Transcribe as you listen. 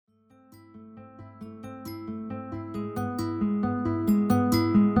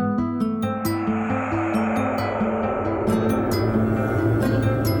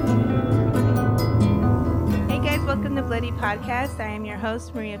Bloody Podcast. I am your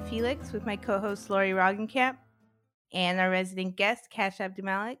host, Maria Felix, with my co-host, Lori Roggenkamp, and our resident guest, Kash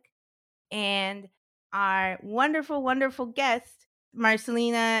Abdumalik, and our wonderful, wonderful guest,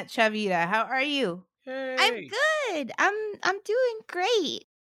 Marcelina Chavira. How are you? I'm good. I'm doing great.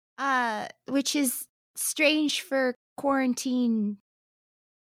 Which is strange for quarantine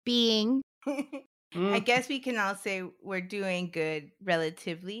being. I guess we can all say we're doing good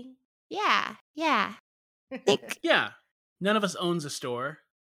relatively. Yeah. Yeah. None of us owns a store.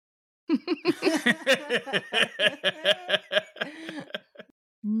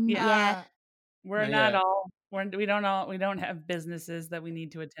 Yeah. We're not all. We don't have businesses that we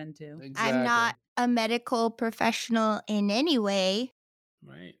need to attend to. Exactly. I'm not a medical professional in any way.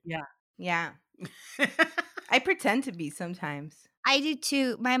 Right. Yeah. I pretend to be sometimes. I do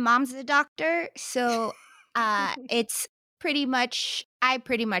too. My mom's a doctor, so it's pretty much I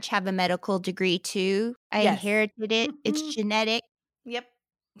pretty much have a medical degree too. I Yes. inherited it. It's genetic. Yep.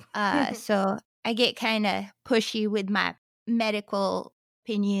 So I get kind of pushy with my medical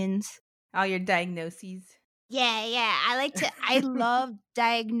opinions. All your diagnoses. Yeah. I love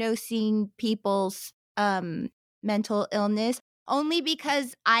diagnosing people's mental illness only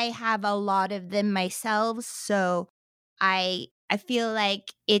because I have a lot of them myself. So I feel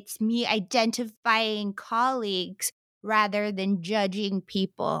like it's me identifying colleagues rather than judging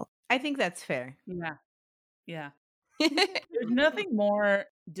people. I think that's fair. Yeah. There's nothing more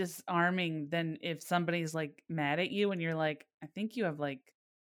disarming than if somebody's like mad at you and you're like, I think you have like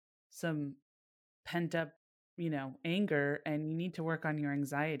some pent up, anger and you need to work on your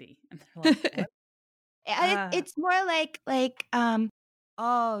anxiety. And they're like, what? It's more like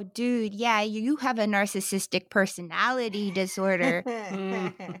oh dude, yeah, you have a narcissistic personality disorder.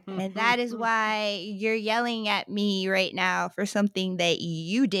 And that is why you're yelling at me right now for something that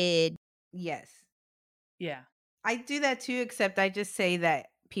you did. Yes. Yeah. I do that too, except I just say that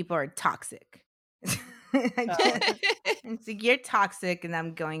people are toxic. It's like, you're toxic and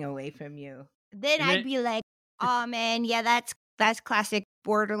I'm going away from you. Then I'd be like, oh man, yeah, that's classic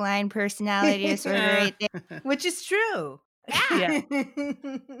borderline personality disorder right there. Which is true. Yeah. I do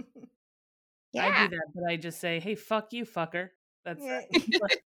that, but I just say, hey, fuck you, fucker. That's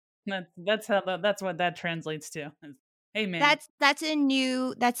what that translates to. Hey man. That's a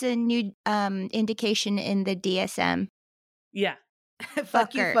new indication in the DSM. Yeah.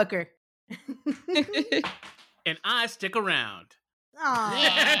 Fuck you, fucker. And I stick around.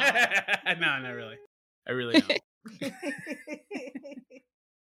 Aww. No, not really. I really don't.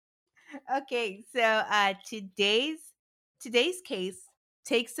 Okay, so today's case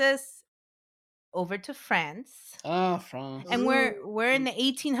takes us over to France. Oh, France. And we're in the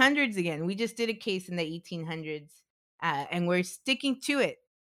 1800s again. We just did a case in the 1800s, and we're sticking to it.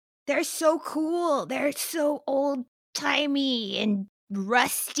 They're so cool. They're so old timey and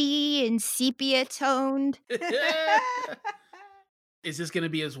rusty and sepia toned. Is this going to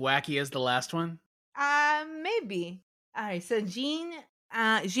be as wacky as the last one? Maybe. All right. So Jeanne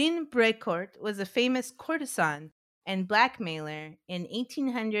Brecourt was a famous courtesan and blackmailer in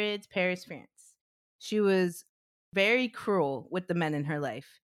 1800s Paris, France. She was very cruel with the men in her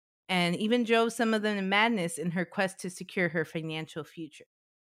life, and even drove some of them to madness in her quest to secure her financial future.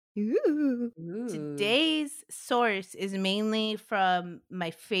 Ooh. Today's source is mainly from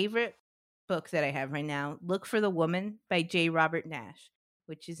my favorite book that I have right now, Look for the Woman by J. Robert Nash,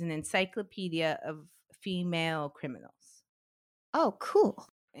 which is an encyclopedia of female criminals. Oh, cool.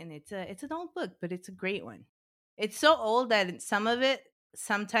 And it's an old book, but it's a great one. It's so old that in some of it,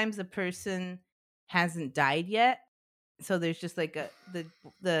 sometimes the person hasn't died yet. So there's just like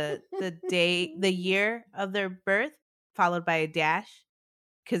the year of their birth followed by a dash.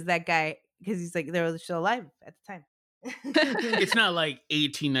 Because he's like, they were still alive at the time. It's not like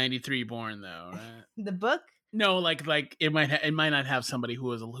 1893 born though, right? The book? No, like it might not have somebody who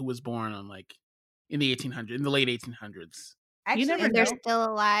was born on like in the late 1800s. Actually, They're still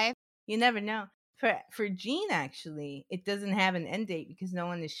alive. You never know. For Jeanne, actually, it doesn't have an end date because no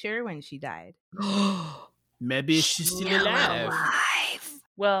one is sure when she died. Maybe she's still alive.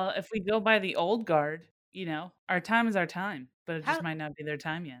 Well, if we go by the old guard, our time is our time, but it just might not be their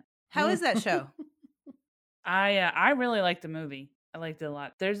time yet. How is that show? I really liked the movie. I liked it a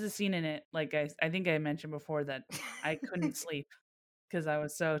lot. There's a scene in it, like I think I mentioned before, that I couldn't sleep because I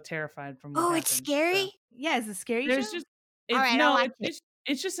was so terrified from what happened. It's scary? So. Yeah, it's a scary There's show? just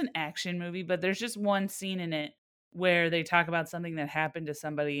it's just an action movie, but there's just one scene in it where they talk about something that happened to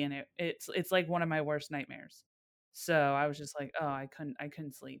somebody, and it's like one of my worst nightmares. So I was just like, oh, I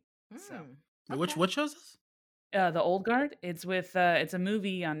couldn't sleep. So Okay. What show is this? The Old Guard. It's with it's a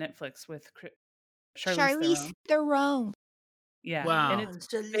movie on Netflix with Charlize Charlize Theron. Theron. Yeah, and Wow. it's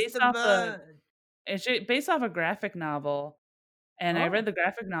Charlize based off a Theron. based off a graphic novel. And I read Oh, the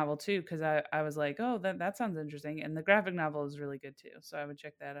graphic novel too because I was like, oh, that sounds interesting, and the graphic novel is really good too. So I would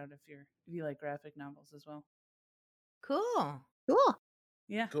check that out if you like graphic novels as well. cool. All Cool.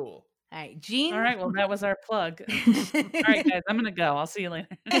 Yeah. Cool. right, Jean. All right. Well, that was our plug. All right, guys, I'm gonna go. I'll see you later.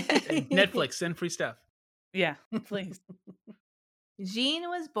 And Netflix, send free stuff. Yeah, please. Jeanne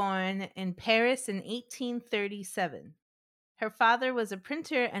was born in Paris in 1837. Her father was a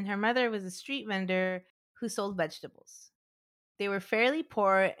printer and her mother was a street vendor who sold vegetables. They were fairly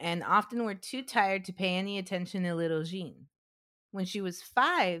poor and often were too tired to pay any attention to little Jeanne. When she was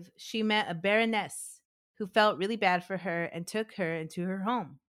 5, she met a baroness who felt really bad for her and took her into her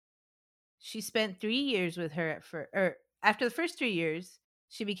home. She spent 3 years with her after the first 3 years,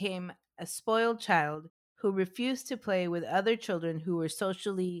 she became a spoiled child who refused to play with other children who were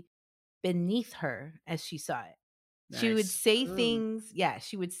socially beneath her as she saw it. She would Nice. say things,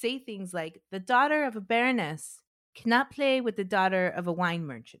 she would say things like, the daughter of a baroness cannot play with the daughter of a wine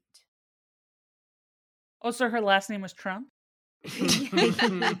merchant. Oh, so her last name was Trump.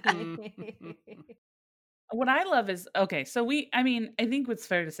 What I love is okay. So I think it's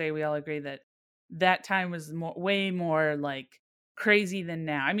fair to say we all agree that time was way more like crazy than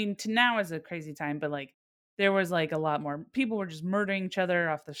now. I mean, to now is a crazy time, but like there was like a lot more people were just murdering each other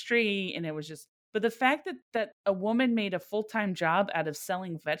off the street, and it was just. But the fact that a woman made a full-time job out of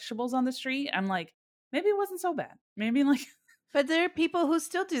selling vegetables on the street, I'm like, maybe it wasn't so bad. Maybe like But there are people who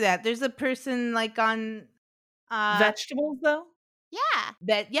still do that. There's a person like on vegetables though. Yeah.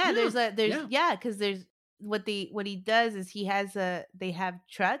 that Yeah, there's yeah. because there's what he does is they have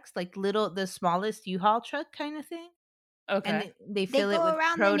trucks like the smallest U-Haul truck kind of thing, and Okay. they They fill it go with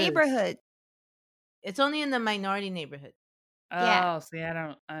around the produce. neighborhood. It's only in the minority neighborhood. Yeah. Oh, see, I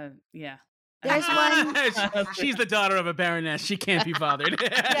don't. Yeah. There's one. She's the daughter of a baroness. She can't be bothered.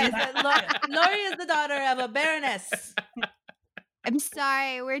 Yes, Lori is the daughter of a baroness. I'm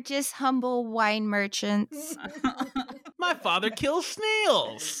sorry, we're just humble wine merchants. My father kills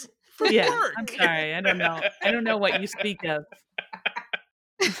snails for Yeah, work. I'm sorry. I don't know. I don't know what you speak of.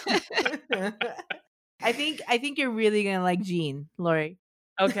 I think you're really gonna like Jeanne, Lori.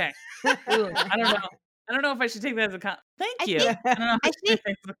 Okay. Ooh, I don't know. I don't know if I should take that as a Thank I you. think- I don't know if I should think- take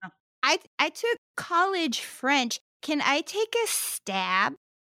that as a compliment. I took college French. Can I take a stab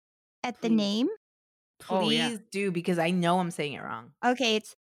at the Please. name? Oh, Please yeah. do, because I know I'm saying it wrong. Okay,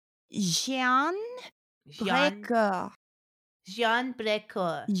 it's Jeanne Jeanne Brecourt.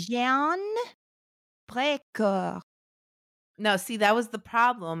 Brecourt. Jeanne Brecourt. No, see, that was the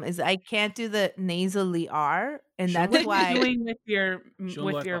problem. Is I can't do the nasally R, and Sure. that's What are why. you doing with your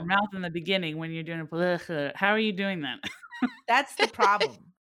Jean-Luc. mouth in the beginning when you're doing a How are you doing that? That's the problem.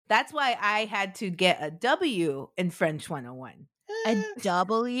 That's why I had to get a W in French 101. A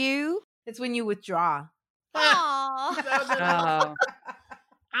W? It's when you withdraw. Aww.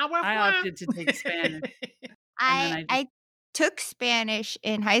 Oh, I opted to take Spanish. then I took Spanish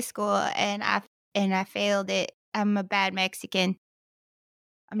in high school and I failed it. I'm a bad Mexican.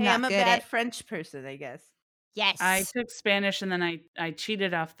 I'm Hey, not I'm a good bad at. French person, I guess. Yes. I took Spanish and then I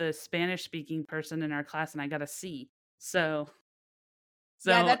cheated off the Spanish speaking person in our class and I got a C. So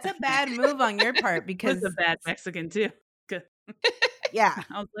Yeah, that's a bad move on your part I was because a bad Mexican too. yeah,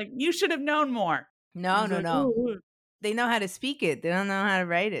 I was like, you should have known more. I no, was no, like, no. "Ooh." They know how to speak it. They don't know how to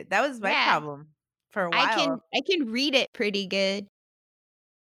write it. That was my Yeah. problem for a while. I can read it pretty good.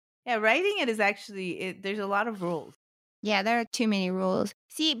 Yeah, writing it is actually there's a lot of rules. Yeah, there are too many rules.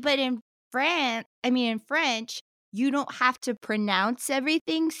 See, but in French, you don't have to pronounce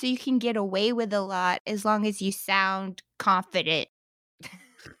everything, so you can get away with a lot as long as you sound confident.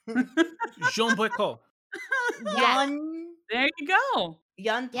 Jean Brecourt. Yeah. There you go.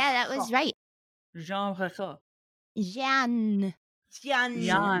 Yeah, that was right. Jean Brecourt. Jeanne. Jeanne.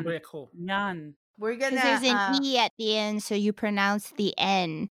 Jean. Brecourt. Jan. We're gonna. Because there's an E at the end, so you pronounce the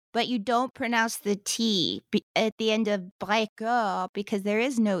N. But you don't pronounce the T at the end of Brecourt because there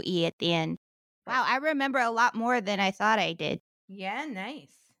is no E at the end. Wow, I remember a lot more than I thought I did. Yeah,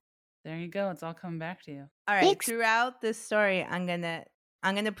 nice. There you go. It's all coming back to you. All right. Thanks. Throughout this story, I'm gonna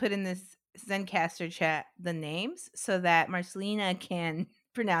put in this Zencaster chat the names so that Marcelina can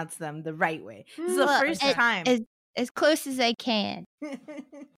pronounce them the right way. This is the Well, first time. As close as I can. In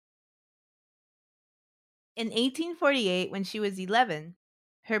 1848, when she was 11,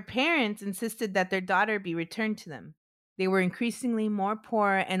 her parents insisted that their daughter be returned to them. They were increasingly more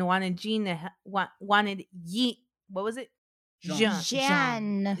poor and wanted Jeanne to what was it?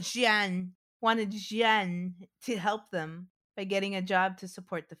 Jeanne. Jeanne wanted Jeanne to help them by getting a job to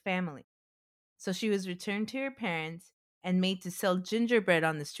support the family. So she was returned to her parents and made to sell gingerbread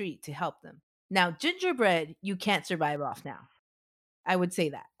on the street to help them. Now, gingerbread, you can't survive off now. I would say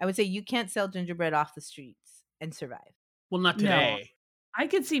that. I would say you can't sell gingerbread off the streets and survive. Well, not No. today. I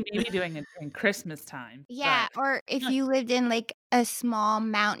could see maybe doing it during Christmas time. Yeah, but- or if you lived in like a small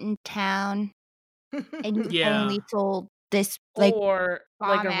mountain town and you Yeah. only sold this like or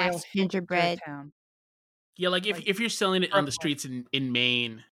like a real bomb-ass gingerbread. town. Yeah, like Like, if you're selling it on the Brecourt. streets in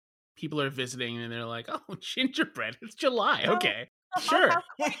Maine, people are visiting and they're like, "Oh, gingerbread! It's July. Oh. Okay, sure,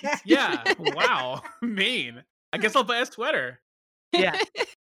 yeah, wow, Maine. I guess I'll buy a sweater." Yeah.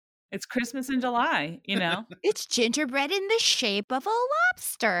 It's Christmas in July, you know? It's gingerbread in the shape of a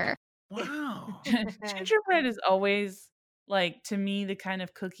lobster. Wow. Gingerbread is always, like, to me, the kind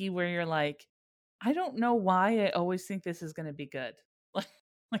of cookie where you're like, I don't know why I always think this is going to be good.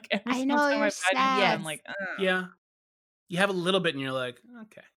 Like every I single know, time you're I've had one, sad. I'm like, ugh. Yeah, you have a little bit, and you're like,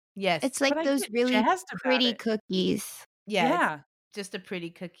 "Okay." Yes. It's like But I those get really jazzed about pretty it. cookies. yeah. Yeah. It's just a pretty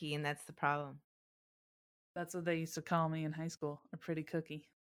cookie, and that's the problem. That's what they used to call me in high school, a pretty cookie.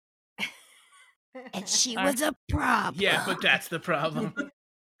 And she All right. was a problem. Yeah, but that's the problem.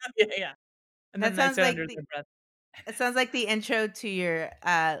 Yeah. And That then I sounds said like under the- their breath. It sounds like the intro to your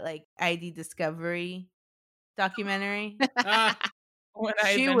like ID Discovery documentary. Ah, When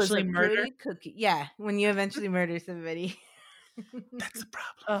I She was a eventually murder. pretty cookie. Yeah, when you eventually murder somebody. that's the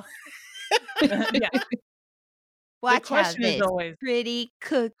problem. Yeah. Watch how question is this always- pretty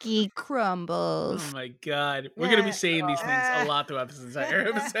cookie crumbles. Oh my god, we're gonna be Yeah. saying these things a lot throughout this entire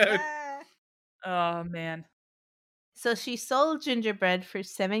episode. Oh man. So she sold gingerbread for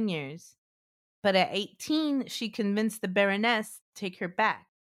 7 years, but at 18, she convinced the Baroness to take her back,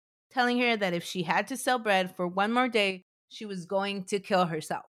 telling her that if she had to sell bread for one more day, she was going to kill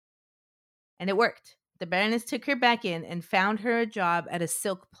herself. And it worked. The Baroness took her back in and found her a job at a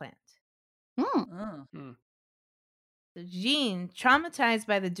silk plant. Mm. Oh. So Jeanne, traumatized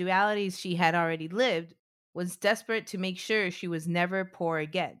by the dualities she had already lived, was desperate to make sure she was never poor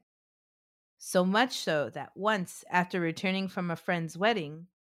again. So much so that once, after returning from a friend's wedding,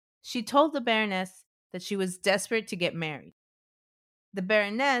 she told the Baroness that she was desperate to get married. The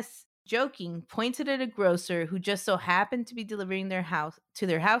Baroness, joking, pointed at a grocer who just so happened to be delivering their house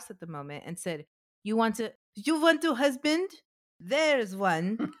at the moment and said, You want a husband? There's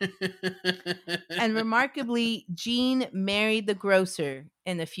one." And remarkably, Jeanne married the grocer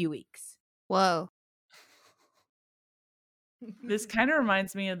in a few weeks. Whoa. This kind of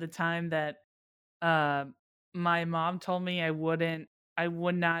reminds me of the time that my mom told me I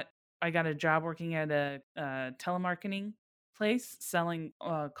got a job working at a telemarketing place selling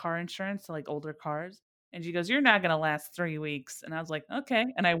car insurance to like older cars. And she goes, "You're not going to last 3 weeks." And I was like, "Okay."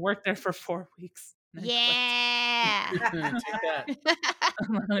 And I worked there for 4 weeks. and I quit. Yeah. Take that.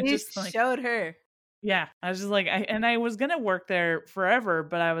 I You just like, showed her. yeah, I was just like, I was going to work there forever,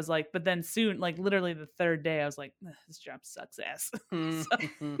 but I was like, but then soon, like literally the third day, I was like, this job sucks ass.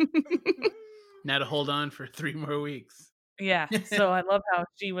 Now to hold on for 3 more weeks. Yeah. So I love how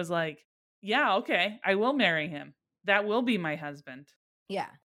she was like, yeah, okay, I will marry him. That will be my husband. Yeah.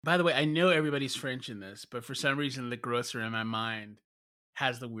 By the way, I know everybody's French in this, but for some reason, the grocer in my mind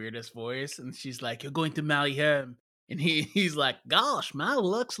has the weirdest voice, and she's like, "You're going to marry him," and he's like, "Gosh, my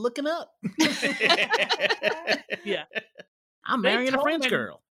luck's looking up." Yeah. I'm They marrying a told French me-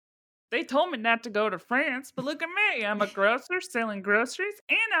 girl. They told me not to go to France, but look at me. I'm a grocer selling groceries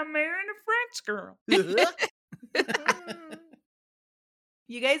and I'm marrying a French girl.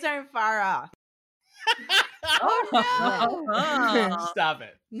 You guys aren't far off. Oh, no. Oh. Stop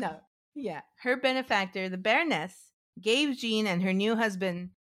it. No. Yeah. Her benefactor, the Baroness, gave Jeanne and her new husband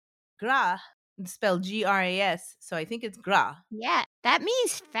Gras, spelled Gras, so I think it's Gras. Yeah, that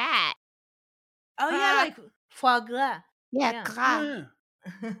means fat. Oh, yeah, like foie gras. Yeah, Yeah. gras.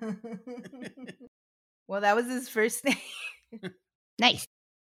 Yeah. Well, that was his first name. Nice.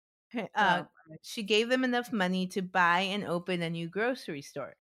 She gave them enough money to buy and open a new grocery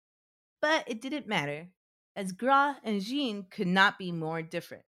store. But it didn't matter, as Gras and Jeanne could not be more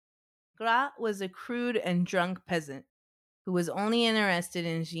different. Gras was a crude and drunk peasant who was only interested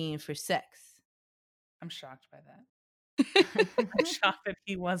in Jeanne for sex. I'm shocked by that. I'm shocked that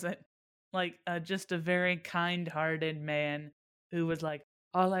he wasn't like just a very kind-hearted man who was like,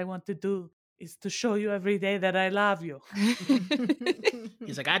 all I want to do is to show you every day that I love you.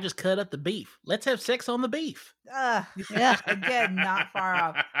 He's like, "I just cut up the beef. Let's have sex on the beef." Yeah, again, not far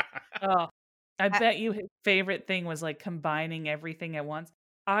off. Oh, I bet you his favorite thing was like combining everything at once.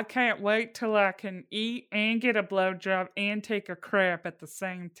 I can't wait till I can eat and get a blowjob and take a crap at the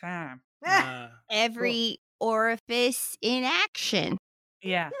same time. Uh, Every orifice in action.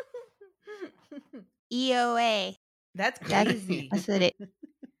 Yeah. EOA. That's That's, crazy. that's what it.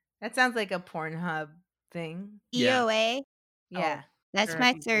 That sounds like a Pornhub thing. Yeah. EOA. Yeah. That's Sure, my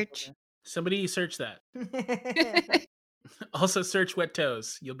he Googled search. it. Somebody search that. Also search wet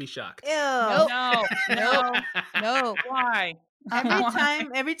toes. You'll be shocked. Ew. Nope. No, no. No. Why?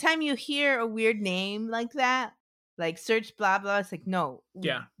 Every time you hear a weird name like that, like search blah blah, it's like no. We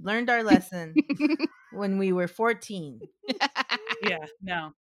Yeah. learned our lesson when we were 14. Yeah,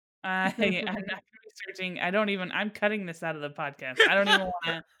 no. I'm not gonna be searching. I'm cutting this out of the podcast. I don't even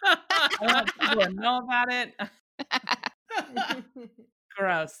wanna I don't want people to know about it.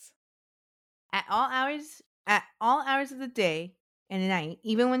 Gross. At all hours of the day and night,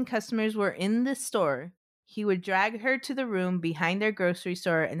 even when customers were in the store, he would drag her to the room behind their grocery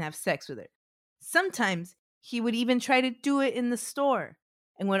store and have sex with her. Sometimes he would even try to do it in the store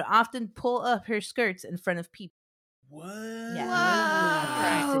and would often pull up her skirts in front of people. What?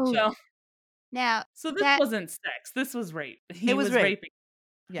 Yeah. Whoa. So, Now, so this that wasn't sex. This was rape. He It was was rape. raping.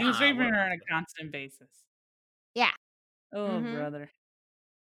 Yeah. He was raping her whatever. on a constant basis. Yeah. Oh, Mhm. brother.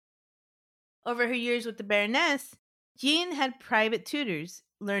 Over her years with the Baroness, Jeanne had private tutors,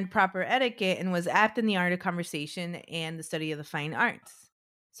 learned proper etiquette, and was apt in the art of conversation and the study of the fine arts.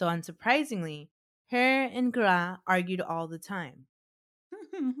 So, unsurprisingly, her and Gras argued all the time.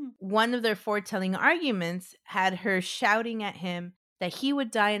 One of their foretelling arguments had her shouting at him that he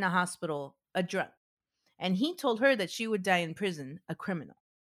would die in a hospital, a drunk, and he told her that she would die in prison, a criminal.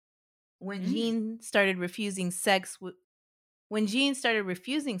 When Jeanne started refusing sex,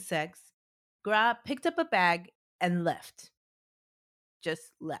 Gras picked up a bag and left.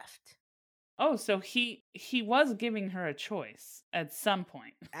 Just left. Oh, so he was giving her a choice at some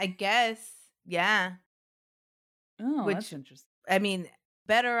point. I guess. Yeah. Oh, Which- that's interesting. I mean,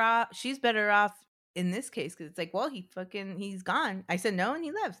 she's better off in this case because it's like, well, he's gone. I said no and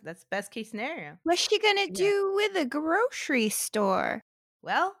he left. That's best case scenario. what's she gonna Yeah. do with a grocery store?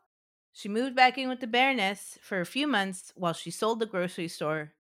 Well, she moved back in with the Baroness for a few months while she sold the grocery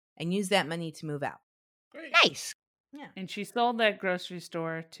store and used that money to move out. Great. Nice. Yeah. And she sold that grocery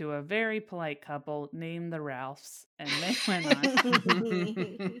store to a very polite couple named the Ralphs, and they went on.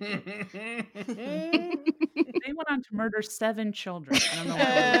 They went on to murder 7 children.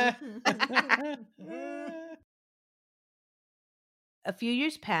 I don't know what. A few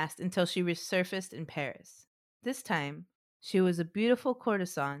years passed until she resurfaced in Paris. This time, she was a beautiful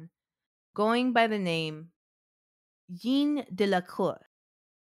courtesan going by the name Jeanne de la Cour.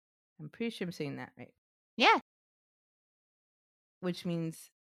 I'm pretty sure I'm saying that right. Yeah. Which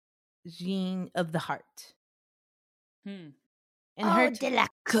means Jeanne of the heart. Hmm. And Oh, her de la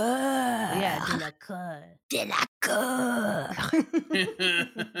cour. yeah, de la Cour. De la cour.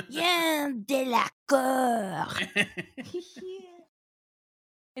 Yeah, de la cour.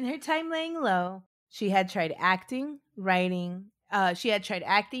 In her time laying low, she had tried acting, writing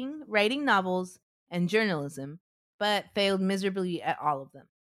novels, and journalism, but failed miserably at all of them,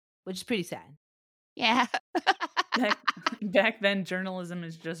 which is pretty sad. Yeah. Back then, journalism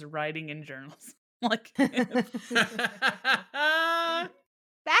is just writing in journals. Like, Back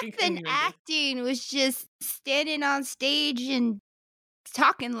then, Continue, Liz. acting was just standing on stage and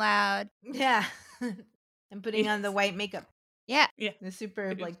talking loud. Yeah. And putting on the white makeup, Yeah. the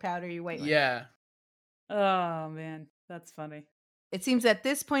super like powdery white one. Yeah. oh man, that's funny. It seems at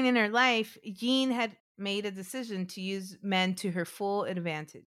this point in her life, Jeanne had made a decision to use men to her full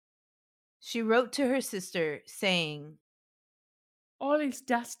advantage. She wrote to her sister saying, All these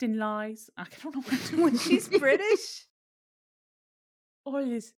dust and lies. I don't know what to when she's British, All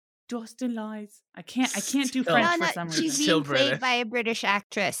this dust and lies. I can't do Still. French No, for some she's reason. Still being played British. by a British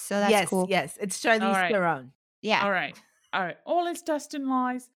actress, so that's yes, cool. yes, it's Charlize All right. Theron. Yeah. All right. All this dust and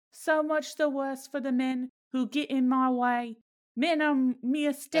lies. So much the worse for the men who get in my way. Men are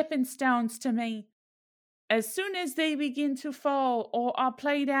mere stepping stones to me. As soon as they begin to fall or are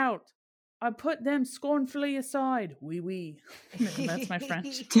played out, I put them scornfully aside. Oui, oui. That's my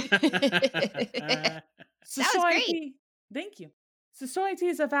French. Society. Thank you. Society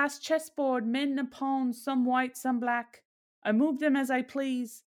is a vast chessboard, men and pawns, some white, some black. I move them as I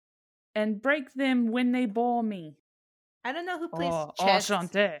please, and break them when they bore me. I don't know who plays Oh, chess.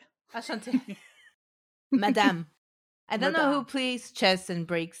 enchanté. Enchanté. Madame. I don't know who Madame. plays chess and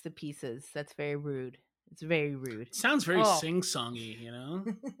breaks the pieces. That's very rude. It's very rude. Sounds very Oh. sing-songy, you know?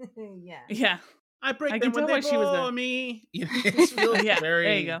 Yeah. Yeah. I break I them can when tell they why she was bore a- me. You know, it feels Yeah, very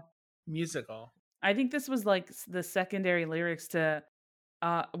there you go. musical. I think this was like the secondary lyrics to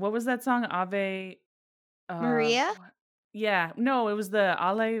what was that song? Ave Maria? what- Yeah, no, it was the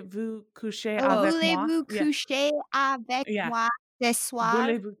Allez-vous coucher Oh, avec moi. voulez-vous Yeah. coucher avec Yeah. moi ce soir?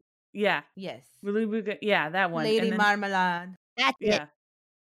 Voulez-vous- Yeah. Yes. Willy Wonka. Yeah, that one. Lady And then, Marmalade. That's it. yeah.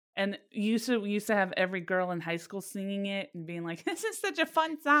 And we used to have every girl in high school singing it and being like, "This is such a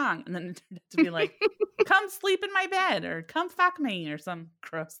fun song," and then it turned out to be like, "Come sleep in my bed" or "Come fuck me" or some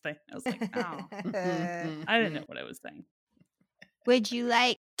gross thing. I was like, "Oh, I didn't know what I was saying." Would you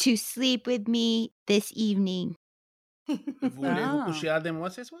like to sleep with me this evening? Voulez-vous Oh. coucher à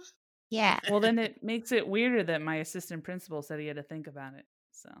demoiselles? What? Yeah. Well, then it makes it weirder that my assistant principal said he had to think about it.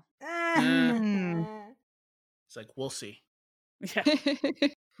 So It's like, we'll see. yeah,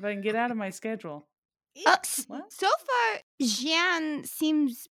 if I can get out of my schedule. What? So far, Jeanne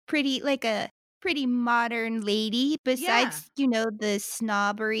seems like a pretty modern lady, besides, the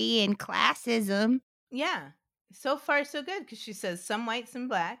snobbery and classism. Yeah. So far, so good, because she says some white, some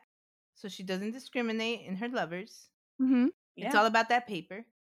black. So she doesn't discriminate in her lovers. Mm-hmm. It's Yeah. all about that paper.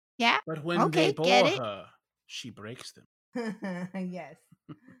 Yeah. But when Okay, they get bore it. her, she breaks them. Yes.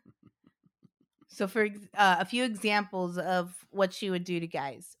 So, for a few examples of what she would do to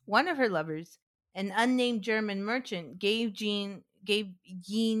guys, one of her lovers, an unnamed German merchant, gave Jeanne,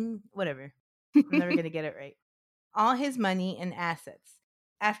 whatever. I'm never gonna get it right. All his money and assets.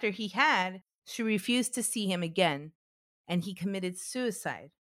 After he had, she refused to see him again, and he committed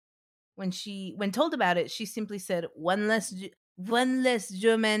suicide. When told about it, she simply said, one less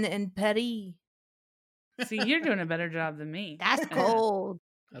German in Paris." See, you're doing a better job than me. That's cold.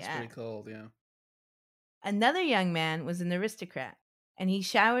 That's Yeah. pretty cold, yeah. Another young man was an aristocrat, and he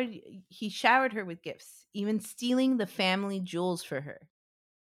showered her with gifts, even stealing the family jewels for her.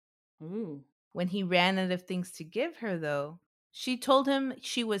 Ooh. When he ran out of things to give her, though, she told him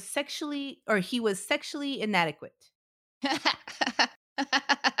he was sexually inadequate.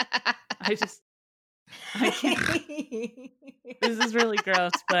 I can't. This is really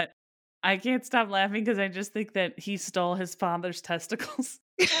gross, but I can't stop laughing because I just think that he stole his father's testicles.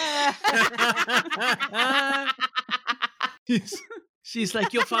 She's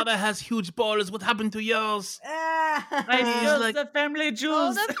like, your father has huge balls. What happened to yours? I stole like- the family All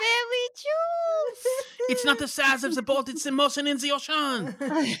jewels. the family jewels. It's not the size of the boat, it's the motion in the ocean.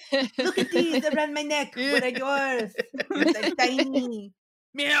 Look at these around my neck. What are yours? They're tiny.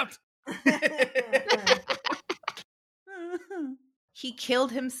 Merde. He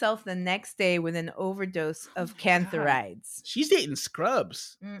killed himself the next day with an overdose of cantharides. She's dating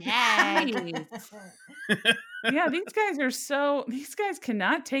scrubs. Yeah. Nice. Yeah, these guys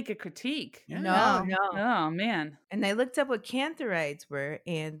cannot take a critique. Yeah. No. Oh man. And I looked up what cantharides were,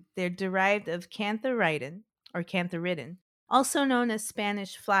 and they're derived of cantharidin, also known as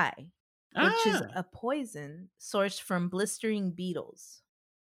Spanish fly, which is a poison sourced from blistering beetles.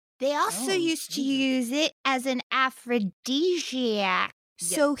 They also used to use it as an aphrodisiac.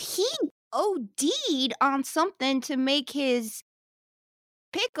 So he OD'd on something to make his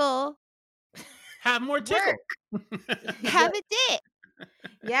pickle have more tickle. have a dick.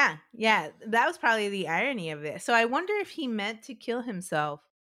 Yeah. That was probably the irony of it. So I wonder if he meant to kill himself.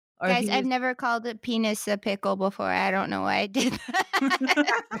 Or Guys, he I've never called a penis a pickle before. I don't know why I did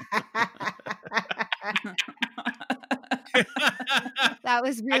that. That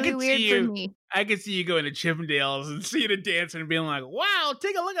was really weird for me. I could see you going to Chippendales and seeing a dancer and being like, wow,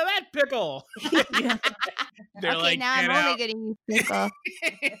 take a look at that pickle. Yeah. They're Okay, like, now I'm "Get only out." going to use pickle.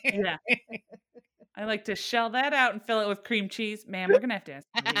 Yeah. I like to shell that out and fill it with cream cheese. Man, we're gonna have to ask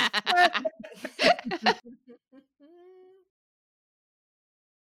you.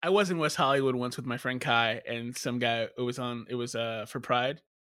 I was in West Hollywood once with my friend Kai, and some guy, it was for Pride,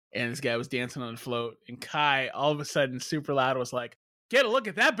 and this guy was dancing on a float, and Kai all of a sudden super loud was like, get a look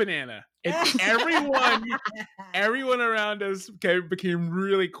at that banana. And everyone around us became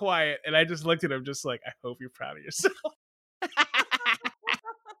really quiet, and I just looked at him just like, I hope you're proud of yourself.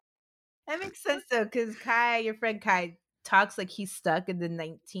 That makes sense though, because Kai, your friend Kai, talks like he's stuck in the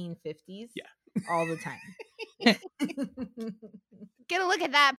 1950s. Yeah. All the time. Get a look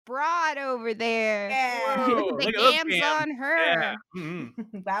at that broad over there. Yeah. Whoa, The look at those gams gams. on her. Yeah.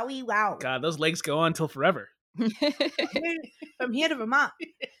 Mm-hmm. Wowie wow. God, those legs go on till forever. From here to Vermont.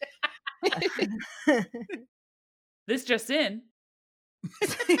 This just in.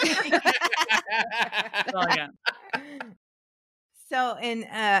 That's all I got. So, in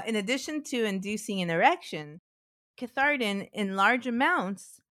addition to inducing an erection, cantharidin in large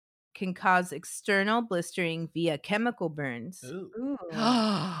amounts can cause external blistering via chemical burns. Ooh.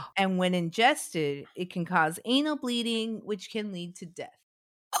 And when ingested, it can cause anal bleeding, which can lead to death.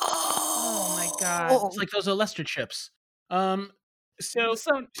 Oh my god. It's like those Lester chips. So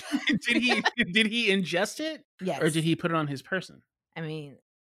did he ingest it? Yes. Or did he put it on his person? I mean,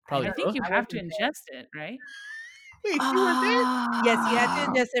 Probably I think both. you have to ingest it, right? Wait, you were there? Yes, you had to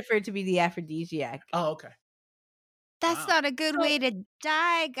Oh, adjust it for it to be the aphrodisiac. Oh, okay. that's Wow. not a good way to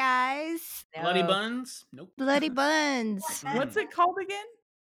die, guys. Bloody No. buns? Nope. Bloody buns. What's it called again?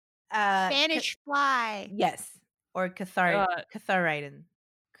 Spanish fly. Yes, or catharidin.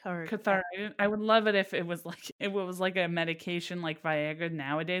 Catharidin. I would love it if it was like a medication like Viagra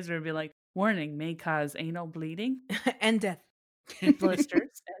nowadays, where it'd be like, warning, may cause anal bleeding, and death.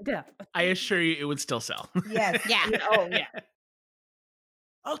 blisters, and death. I assure you, it would still sell. Yes. Yeah. Oh yeah.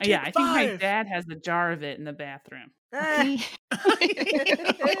 I'll take Yeah, I think my 5. dad has a jar of it in the bathroom.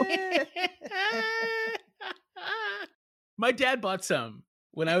 My dad bought some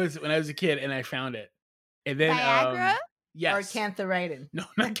when I was a kid, and I found it. And then Viagra? yes, Or cantharidin. no,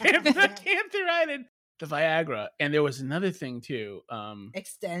 not cantharidin, the Viagra. And there was another thing too.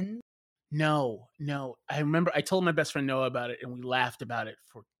 Extend. No. I remember I told my best friend Noah about it, and we laughed about it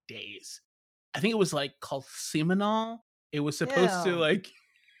for days. I think it was like called Seminol. It was supposed to Ew. like.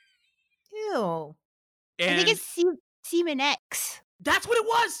 Ew. I think And it's Semen X. that's what it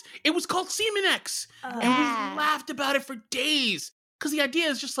was. It was called Semen X. And we Yeah. laughed about it for days. Because the idea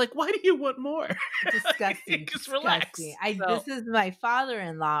is just like, why do you want more? Disgusting. Just relax. disgusting. So- This is my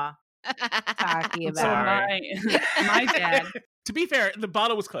father-in-law talking So about. my dad. To be fair, the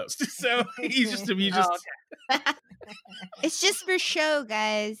bottle was closed. So he just Oh, okay. It's just for show,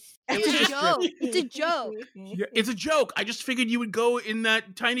 guys. It's It's a just joke. It's a joke. Yeah, it's a joke. I just figured you would go in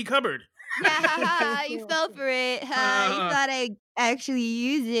that tiny cupboard. You fell for it. You thought I actually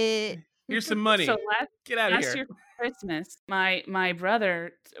use it. Here's some money. So Get out of last here. year for Christmas, my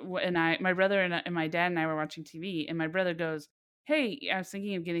brother and my dad and I were watching TV, and my brother goes, "Hey, I was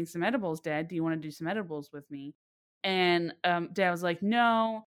thinking of getting some edibles, Dad. Do you want to do some edibles with me?" And Dad was like,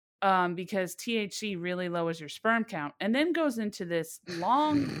 "No, because THC really lowers your sperm count," and then goes into this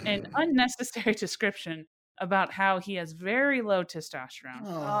long and unnecessary description about how he has very low testosterone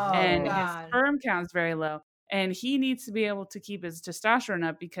Oh, and his God. sperm count is very low, and he needs to be able to keep his testosterone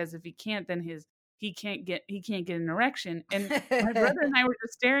up, because if he can't, then he can't get an erection. And my brother and I were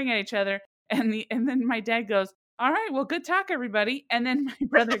just staring at each other, and then my dad goes, "All right, well, good talk, everybody." And then my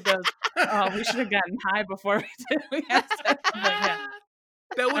brother goes, "Oh, we should have gotten high before we had sex." But yeah,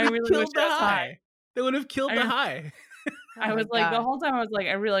 That would I have really wish killed the I was high. high. That would have killed I the mean- high. Oh I my was like, the God. whole time I was like,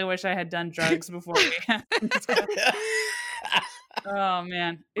 I really wish I had done drugs before we had this. Oh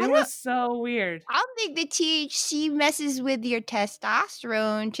man, I it don't- was so weird. I don't think the THC messes with your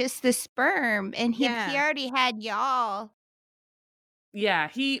testosterone, just the sperm. And he Yeah. already had y'all. Yeah,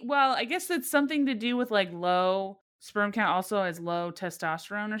 I guess that's something to do with like low sperm count, also has low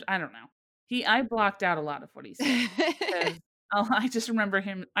testosterone, or I don't know. I blocked out a lot of what he said, 'cause I just remember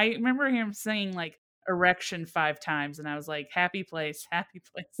him. I remember him saying like erection 5 times, and I was like, happy place, happy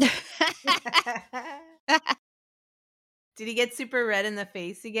place. Did he get super red in the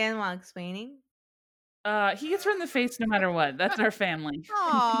face again while explaining? He gets red in the face no matter what. That's our family.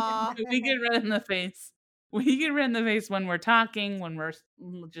 Aw. We get red in the face. We get red in the face when we're talking, when we're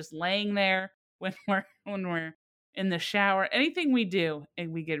just laying there, when we're in the shower. Anything we do,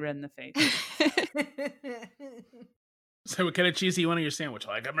 and we get red in the face. So what kind of cheese do you want on your sandwich?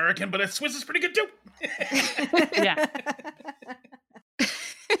 Like American, but a Swiss is pretty good too. Yeah.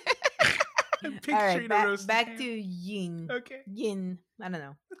 I'm All picturing right, a back, roasted back ham. to Yin. Okay. Yin. I don't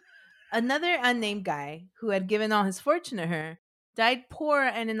know. Another unnamed guy who had given all his fortune to her died poor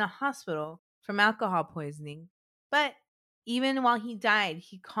and in the hospital from alcohol poisoning. But even while he died,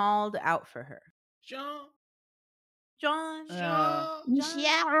 he called out for her. Jean. John. Jeanne.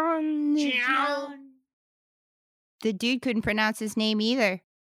 Jean. The dude couldn't pronounce his name either.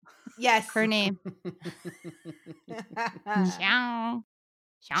 Yes. Her name. Jeanne.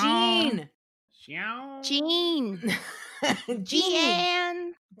 Jean. Jean. Jean.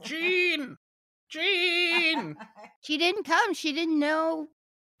 Jeanne. Jean. Jean. She didn't come. She didn't know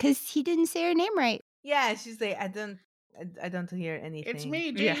because he didn't say her name right. Yeah, she's like, I don't hear anything. It's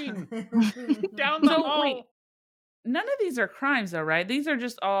me, Yeah. Jean. Down the So, hall. wait. None of these are crimes, though, right? These are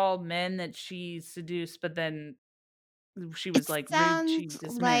just all men that she seduced, but then she was It like, she sounds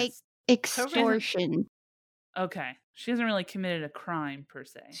dismissed. like extortion. Okay, she hasn't really committed a crime per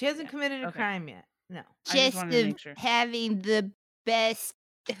se. She hasn't Yeah. committed a Okay. crime yet. No. I just Just wanted to of make sure. having the best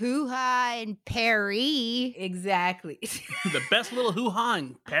hoo-ha in Paris. Exactly. The best little hoo-ha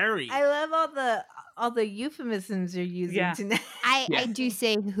in Perry. I love all the euphemisms you're using Yeah. tonight. I do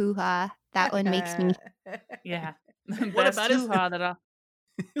say hoo-ha. That one makes me. Yeah. What Best about his- hoo-ha that I'll...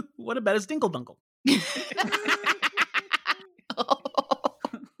 What about his dinkle dunkle?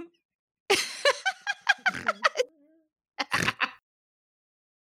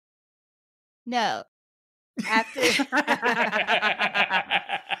 No. After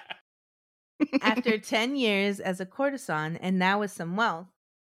after 10 years as a courtesan and now with some wealth,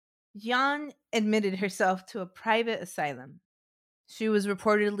 Jeanne admitted herself to a private asylum. She was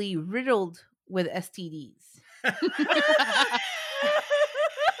reportedly riddled with STDs.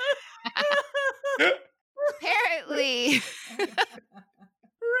 Apparently.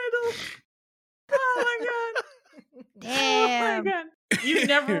 Riddle. Oh my god. Damn. Oh my god. You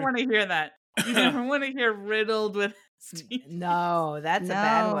never want to hear that. You never want to hear riddled with STDs. No, that's a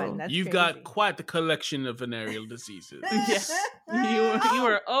bad No. one. That's You've crazy. got quite the collection of venereal diseases. Yes. You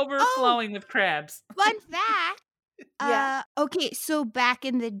are overflowing with crabs. Fun fact. Yeah. Okay, so back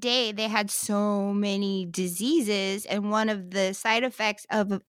in the day, they had so many diseases, and one of the side effects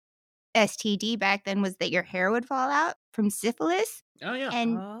of STD back then was that your hair would fall out from syphilis, Oh yeah.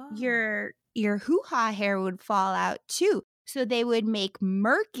 and Oh. your hoo-ha hair would fall out too. So they would make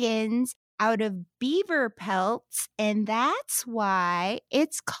merkins out of beaver pelts, and that's why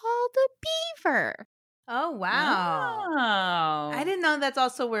it's called a beaver. Oh, wow. Oh. I didn't know that's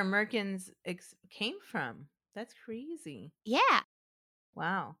also where merkins came from. That's crazy. Yeah.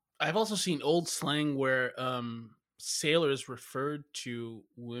 Wow. I've also seen old slang where sailors referred to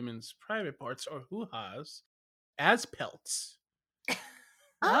women's private parts or hoo-has as pelts.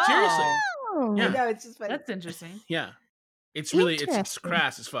 Seriously. Oh. Yeah. No, it's just funny. That's interesting. Yeah. It's really it's Interesting.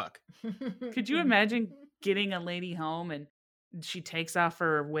 crass as fuck. Could you imagine getting a lady home and she takes off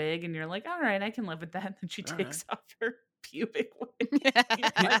her wig and you're like, all right, I can live with that. And she All takes off her pubic wig.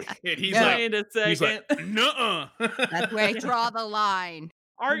 And he's Yeah. like, Wait a second. he's like, nuh-uh. That's where I draw the line.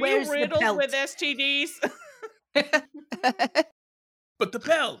 Are Where's you the riddled pelt? with STDs? But the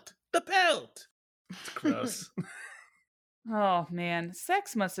pelt. It's gross. Oh man,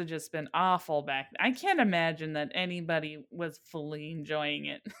 sex must have just been awful back then. I can't imagine that anybody was fully enjoying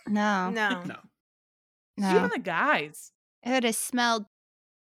it. No. No. No. No. Even the guys. It would have smelled.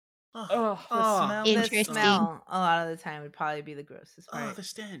 Oh, the Oh. smell. The Interesting. smell a lot of the time would probably be the grossest Oh, part. the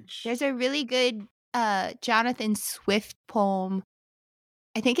stench. There's a really good Jonathan Swift poem.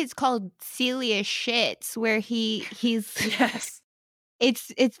 I think it's called Celia Shits, where he's Yes.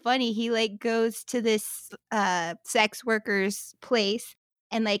 it's funny. He like goes to this sex worker's place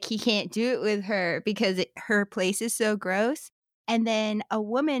and like he can't do it with her because her place is so gross. And then a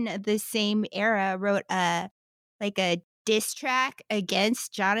woman of the same era wrote a diss track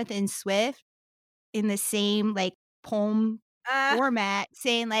against Jonathan Swift in the same like poem format,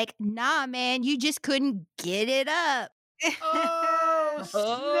 saying like, "Nah, man, you just couldn't get it up." Oh,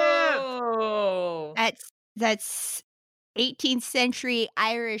 snap. Oh. That's 18th century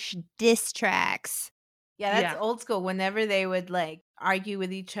Irish diss tracks. Yeah, that's Yeah. old school. Whenever they would like argue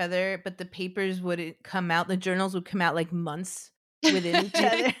with each other, but the papers wouldn't come out, the journals would come out like months within each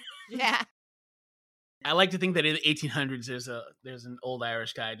other. Yeah. I like to think that in the 1800s there's an old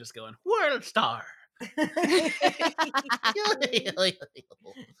Irish guy just going, "World star."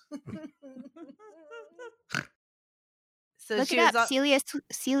 So Look she it was up.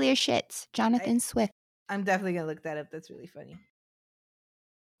 Celia Shits. Jonathan Swift. I'm definitely gonna look that up. That's really funny.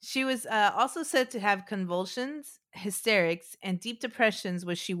 She was also said to have convulsions, hysterics, and deep depressions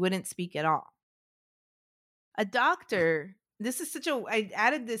where she wouldn't speak at all. A doctor, I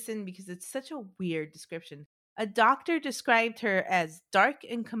added this in because it's such a weird description. A doctor described her as dark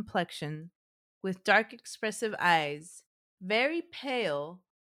in complexion, with dark expressive eyes, very pale,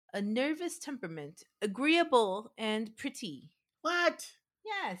 a nervous temperament, agreeable, and pretty. What?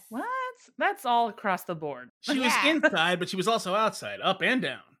 Yes. What? That's all across the board. She was Yeah. inside, but she was also outside, up and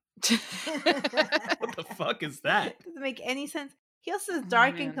down. What the fuck is that? Doesn't make any sense. He also says Oh,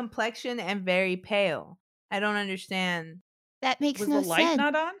 dark in man. complexion and very pale. I don't understand. That makes Was no the light sense.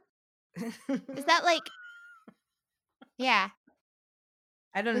 not on? Is that like? Yeah.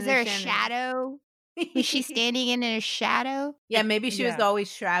 I don't Was there a understand. shadow? Was she standing in a shadow? Yeah, maybe she was Yeah.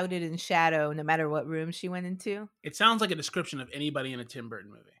 always shrouded in shadow no matter what room she went into. It sounds like a description of anybody in a Tim Burton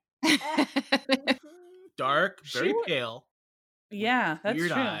movie. Dark, She very wa- pale, Yeah, that's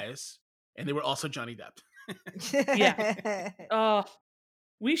weird true. eyes, and they were also Johnny Depp. Yeah. Oh,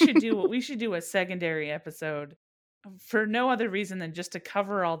 we should do a secondary episode for no other reason than just to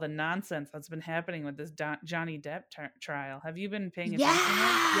cover all the nonsense that's been happening with this Johnny Depp trial. Have you been paying attention?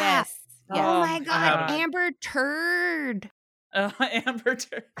 Yeah. Yes. Oh Yes. my I God, haven't. Amber Turd. Amber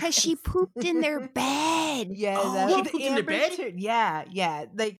Turd. Because she pooped in their bed. Yeah, Oh, that's she the pooped in their Amber bed? Turd. Yeah.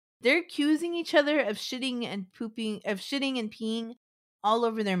 Like they're accusing each other of shitting and peeing all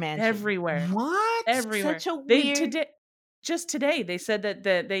over their mansion. Everywhere. What? Everywhere. Such a They weird. just today they said that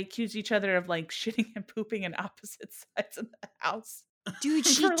they accuse each other of like shitting and pooping in opposite sides of the house. Dude,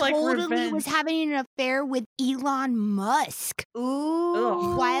 she For, like, totally revenge. was having an affair with Elon Musk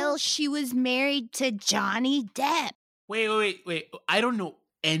Ooh. while she was married to Johnny Depp. Wait. I don't know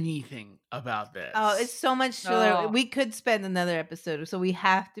anything about this. Oh, it's so much to Oh. we could spend another episode, so we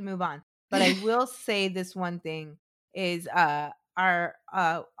have to move on. But I will say this one thing is our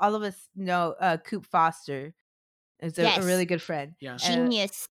all of us know Coop Foster is a Yes. really good friend. Yeah.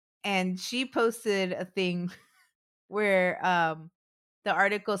 Genius. And she posted a thing where the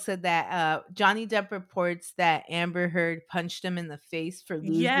article said that Johnny Depp reports that Amber Heard punched him in the face for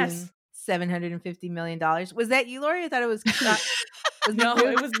losing Yes. $750 million. Was that you, Lori? I thought it was. Was No, you?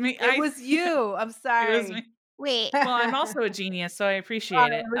 it was me. It was you. I'm sorry. It was me. Wait, Well, I'm also a genius, so I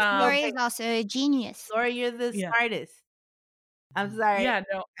appreciate it. Lori is also a genius. Lori, you're the Yeah. smartest. I'm sorry. Yeah,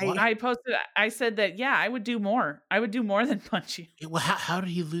 no. I posted. I said that. Yeah, I would do more. I would do more than punch you. Well, how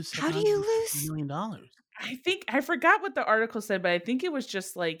did he lose? How do you lose? $750 million? I think I forgot what the article said, but I think it was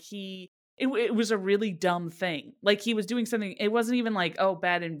just like it was a really dumb thing. Like he was doing something. It wasn't even like, oh,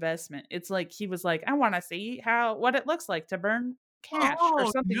 bad investment. It's like he was like, I want to see what it looks like to burn cash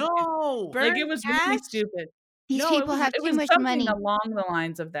or something. No, Like it was really stupid. These No, people it have was too much something money. along the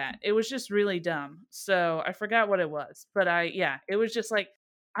lines of that. It was just really dumb. So I forgot what it was, but it was just like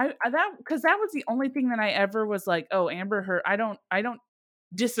because that was the only thing that I ever was like, oh, Amber Heard. I don't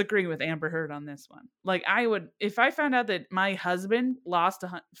disagree with Amber Heard on this one. Like I would, if I found out that my husband lost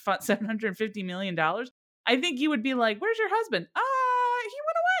 $750 million, I think you would be like, where's your husband? He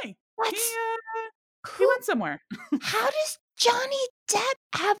went away. What? He went somewhere. How does Johnny Depp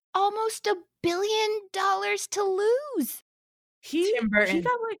have almost $1 billion to lose? Tim Burton. He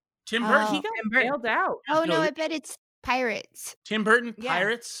got like Tim Burton. he got bailed out. Oh No, no, I bet it's Pirates. Tim Burton, Yeah.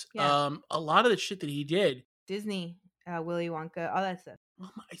 Pirates. Yeah. A lot of the shit that he did. Disney, Willy Wonka, all that stuff. Oh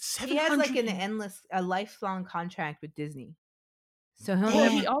my, He has like 700 a lifelong contract with Disney. So he'll Yeah,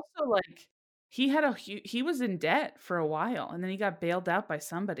 never. he also like he was in debt for a while, and then he got bailed out by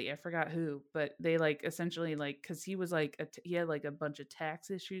somebody. I forgot who, but they like essentially like because he was like he had like a bunch of tax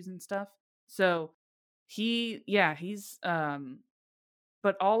issues and stuff. So he's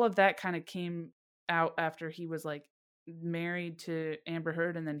but all of that kind of came out after he was like married to Amber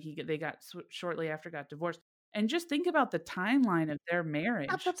Heard, and then they got shortly after got divorced. And just think about the timeline of their marriage.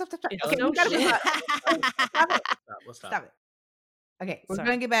 Stop. It's Okay, so we gotta move shit. on. Stop it. Let's Stop it. Okay, we're Sorry.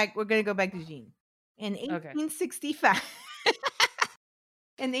 gonna get back. We're gonna go back to Jeanne. In 1865,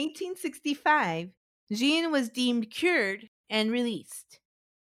 in 1865, Jeanne was deemed cured and released.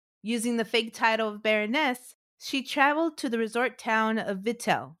 Using the fake title of Baroness, she traveled to the resort town of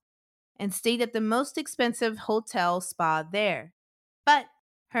Vittel and stayed at the most expensive hotel spa there. But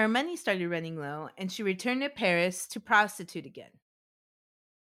her money started running low, and she returned to Paris to prostitute again.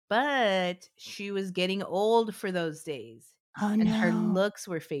 But she was getting old for those days. Oh And her no. looks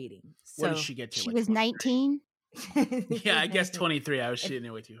were fading. So What did she get to? She like, was 19. Yeah, I guess 23. I was shitting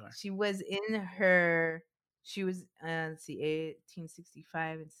it way too hard. She was in her. She was let's see,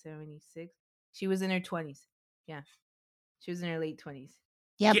 1865 and 76. She was in her 20s. Yeah, she was in her late 20s.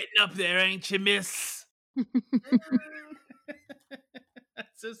 Yep. Getting up there, ain't you, miss?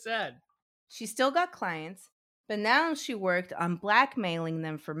 That's so sad. She still got clients, but now she worked on blackmailing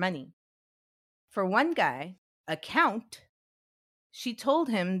them for money. For one guy, a count, she told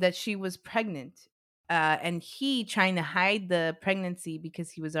him that she was pregnant, and he, trying to hide the pregnancy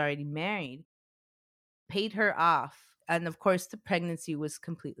because he was already married, paid her off. And of course, the pregnancy was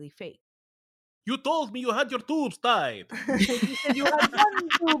completely fake. You told me you had your tubes tied. You said you had one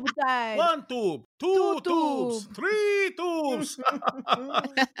tube tied. One tube, two tubes, tubes. 3 tubes.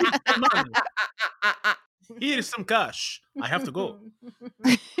 Money. Here's some cash. I have to go.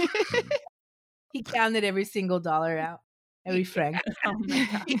 He counted every single dollar out, every franc. Oh my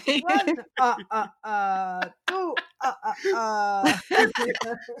God. Two,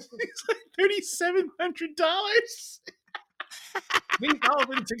 It's like $3,700.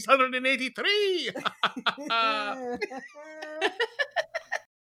 3,683.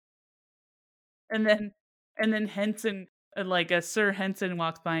 And then Henson, like a Sir Henson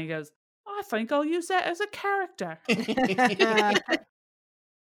walks by and goes, I think I'll use that as a character.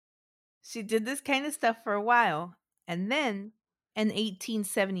 She did this kind of stuff for a while, and then in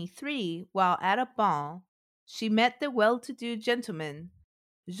 1873, while at a ball, she met the well-to-do gentleman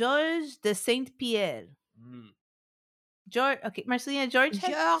Georges de Saint-Pierre. George, okay, Marcelina, George,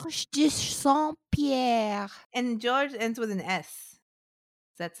 Georges de Saint-Pierre. and George ends with an S. Is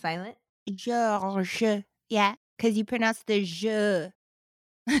that silent? Georges. Yeah, because you pronounce the je,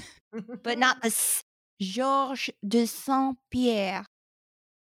 but not the s. Georges de Saint-Pierre.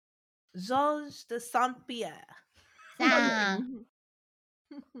 Georges de Saint-Pierre. Ah.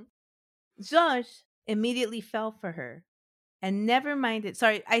 Georges immediately fell for her and never minded.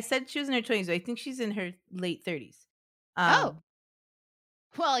 Sorry, I said she was in her 20s, but I think she's in her late 30s. Oh, Um,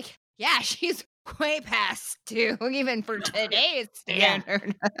 well, yeah, she's way past due, even for today's Yeah.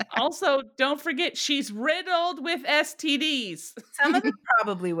 standard. Also, don't forget she's riddled with STDs. some of it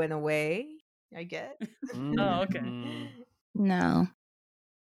probably went away, I guess. Oh, okay. No. No.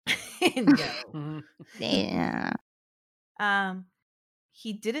 Yeah.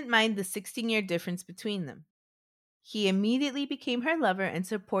 He didn't mind the 16-year difference between them. He immediately became her lover and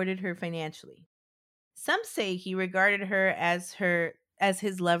supported her financially. Some say he regarded her as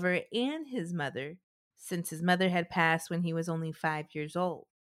his lover and his mother, since his mother had passed when he was only 5 years old.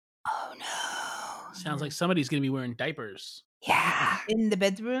 Oh no. Sounds like somebody's gonna be wearing diapers. Yeah. In the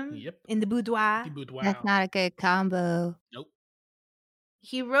bedroom, Yep. in the boudoir, The boudoir. That's not a good combo. Nope.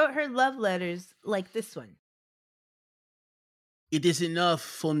 he wrote her love letters like this one. It is enough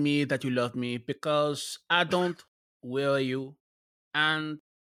for me that you love me because I don't wear you and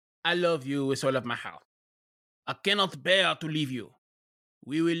I love you with all of my heart. I cannot bear to leave you.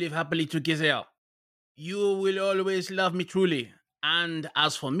 We will live happily together. You will always love me truly. And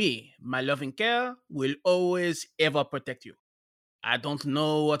as for me, my loving care will always ever protect you. I don't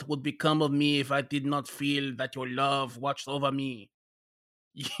know what would become of me if I did not feel that your love watched over me.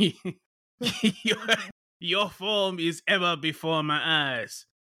 your, your form is ever before my eyes.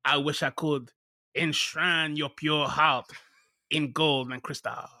 I wish I could enshrine your pure heart in gold and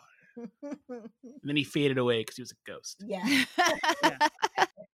crystal. And then he faded away because he was a ghost. Yeah.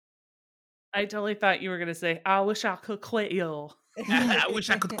 I totally thought you were gonna say, "I wish I could quit you." I wish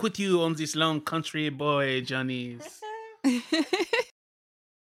I could quit you on this long country boy journeys.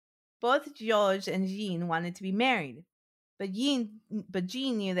 Both Georges and Jeanne wanted to be married, but Jeanne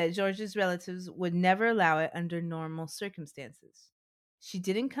knew that Georges' relatives would never allow it under normal circumstances. She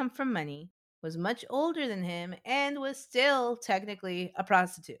didn't come from money, was much older than him, and was still technically a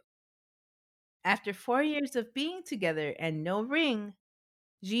prostitute. After 4 years of being together and no ring,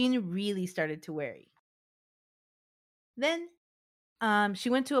 Jeanne really started to worry. Then she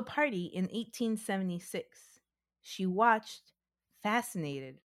went to a party in 1876. She watched,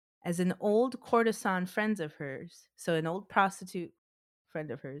 fascinated, as an old courtesan friend of hers, so an old prostitute friend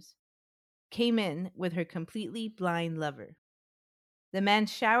of hers, came in with her completely blind lover. The man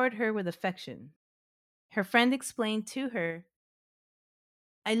showered her with affection. Her friend explained to her,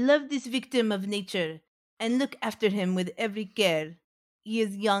 I love this victim of nature and look after him with every care. He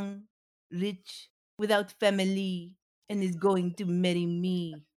is young, rich, without family, and is going to marry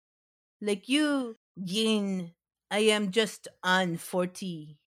me. Like you, Jean, I am just on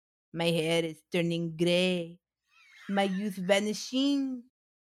 40. My hair is turning gray, my youth vanishing.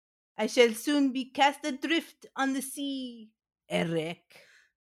 I shall soon be cast adrift on the sea, a wreck.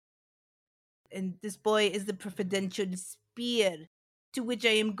 And this boy is the providential spear to which I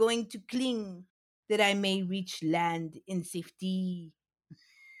am going to cling, that I may reach land in safety.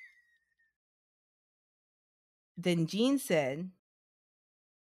 Then Jean said,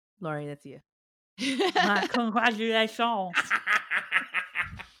 Laurie, that's you. My congratulations.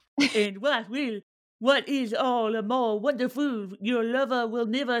 And what is all the more wonderful, your lover will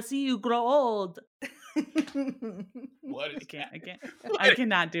never see you grow old. What is I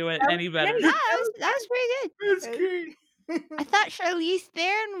cannot do it any better. great. That was pretty good. That's great. I thought Charlize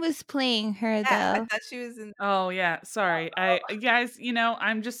Theron was playing her Yeah, I though. thought she was in. Oh yeah, sorry. I guys,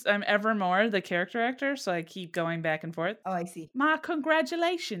 I'm ever more the character actor, so I keep going back and forth. Oh, I see. My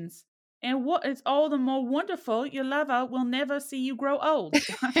congratulations. And what is all the more wonderful, your lover will never see you grow old.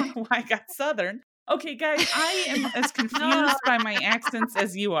 I don't know why I got southern. Okay, guys, I am as confused by my accents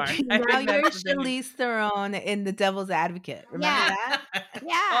as you are. I Now think you're that's the thing. Charlize Theron in The Devil's Advocate. Remember Yeah. that?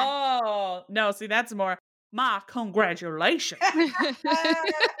 Yeah. Oh, no, see, that's more my congratulations.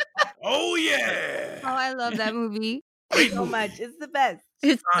 Oh yeah. Oh, I love that movie. Great So movie. much. It's the best.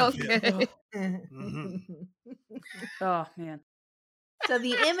 It's so Thank you. good. Oh, man. So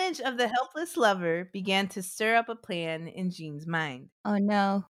the image of the helpless lover began to stir up a plan in Jean's mind. Oh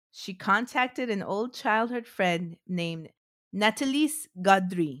no. She contacted an old childhood friend named Nathalie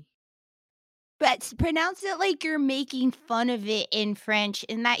Gaudry. But pronounce it like you're making fun of it in French,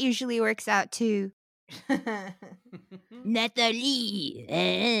 and that usually works out too. Nathalie.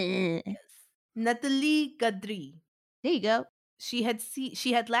 Nathalie Gaudry. There you go. She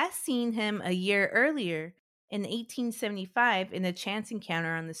had last seen him a year earlier in 1875 in a chance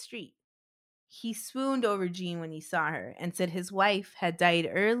encounter on the street. He swooned over Jean when he saw her and said his wife had died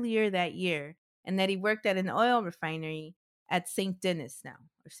earlier that year and that he worked at an oil refinery at St. Denis now,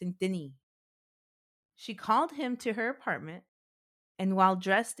 or St. Denis. She called him to her apartment and while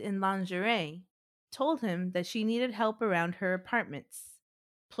dressed in lingerie, told him that she needed help around her apartments.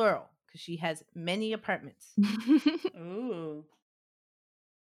 Plural, because she has many apartments. Ooh.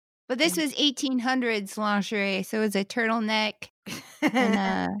 But this was 1800s lingerie, so it was a turtleneck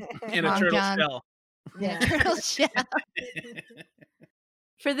and In a long turtle john. shell. And a turtle shell.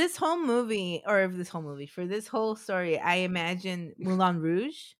 For this whole story, I imagine Moulin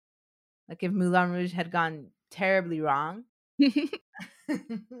Rouge. Like if Moulin Rouge had gone terribly wrong.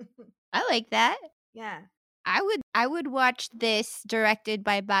 I like that. Yeah. I would watch this directed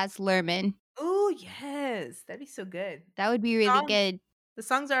by Baz Luhrmann. Oh, yes. That'd be so good. That would be really good. The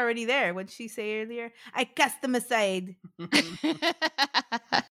songs are already there. What'd she say earlier? I cast them aside.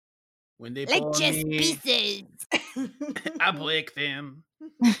 When they Like pull chess me, pieces. I break them.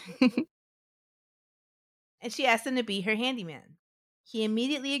 And she asked him to be her handyman. He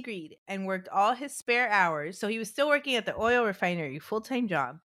immediately agreed and worked all his spare hours. So he was still working at the oil refinery, full-time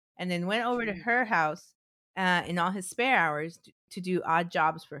job, and then went over to her house in all his spare hours to do odd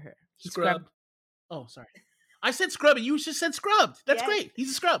jobs for her. He scrubbed. Oh, sorry. I said scrub, and you just said scrubbed. That's great.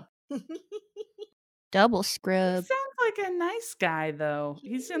 He's a scrub. Double He scrub. sounds like a nice guy, though.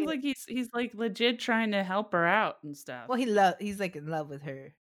 He sounds like he's like legit trying to help her out and stuff. Well, he's like in love with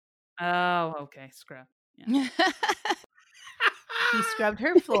her. Oh, okay, scrub. Yeah. He scrubbed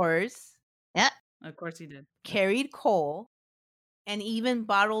her floors. Yeah. Of course he did. Carried coal, and even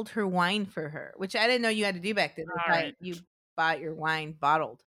bottled her wine for her, which I didn't know you had to do back then. You bought your wine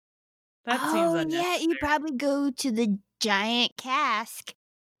bottled. That seems unnecessary. Yeah, you probably go to the giant cask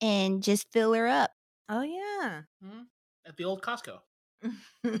and just fill her up. Oh, yeah. Mm-hmm. At the old Costco.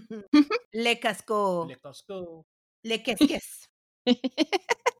 Le Casco. Le Costco. Le Quesques.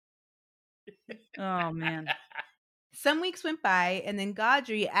 Oh, man. Some weeks went by, and then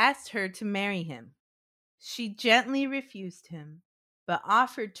Gaudry asked her to marry him. She gently refused him, but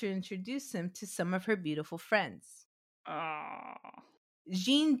offered to introduce him to some of her beautiful friends. Oh.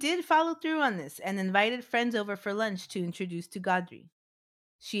 Jeanne did follow through on this and invited friends over for lunch to introduce to Gaudry.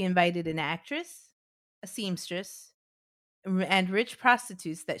 She invited an actress, a seamstress, and rich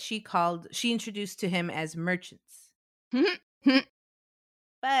prostitutes that she introduced to him as merchants.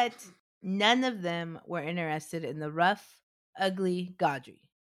 But none of them were interested in the rough, ugly Gaudry.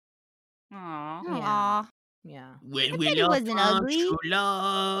 Aw. Yeah. When I will bet he you wasn't find ugly. true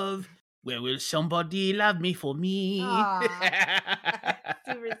love? When will somebody love me for me?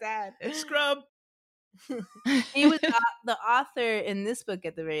 Super sad. Scrub. He was the author in this book,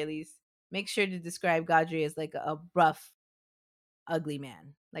 at the very least. Make sure to describe Gaudry as like a rough, ugly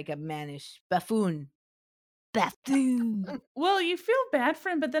man, like a mannish buffoon. Well, you feel bad for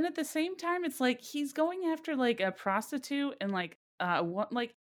him, but then at the same time, it's like he's going after like a prostitute and like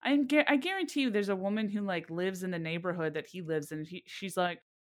like I guarantee you, there's a woman who like lives in the neighborhood that he lives in. She's like,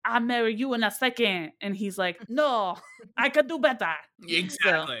 "I'll marry you in a second," and he's like, "No, I could do better."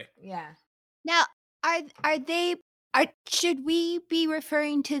 Exactly. Yeah. Now, should we be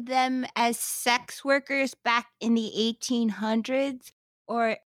referring to them as sex workers back in the 1800s,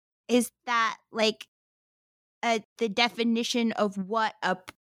 or is that like the definition of what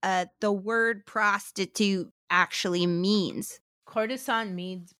the word prostitute actually means? Courtesan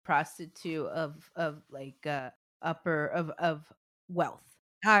means prostitute of like upper of wealth.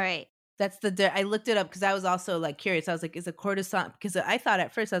 All right. That's I looked it up because I was also like curious. I was like, is a courtesan, because I thought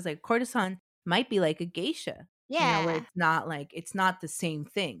at first I was like, courtesan might be like a geisha. Yeah. Where it's not the same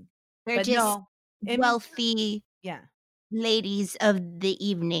thing. They're But just no, wealthy ladies of the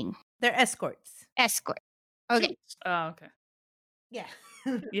evening. They're escorts. Escort. Okay. Oh, okay. Yeah.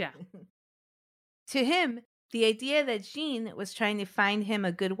 Yeah. To him, the idea that Jeanne was trying to find him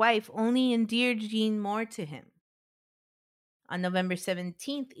a good wife only endeared Jeanne more to him. On November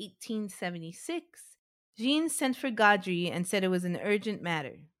 17th, 1876, Jeanne sent for Gaudry and said it was an urgent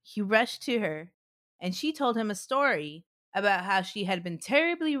matter. He rushed to her, and she told him a story about how she had been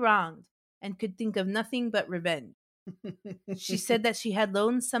terribly wronged and could think of nothing but revenge. She said that she had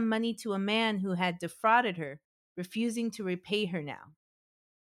loaned some money to a man who had defrauded her, refusing to repay her now.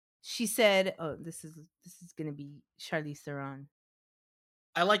 She said, "Oh, this is going to be Charlize Theron."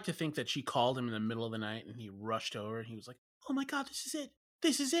 I like to think that she called him in the middle of the night and he rushed over and he was like, "Oh my God, this is it.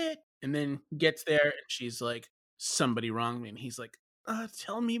 This is it." And then gets there and she's like, "Somebody wronged me." And he's like,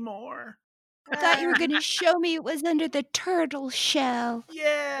 "Tell me more." I thought you were going to show me it was under the turtle shell.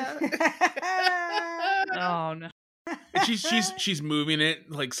 Yeah. Oh no. And she's moving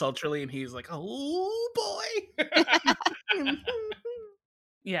it like sultrily and he's like, "Oh boy."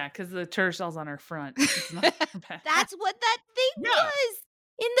 Yeah, because the turtle shell's on her front. It's not her back. That's what that thing was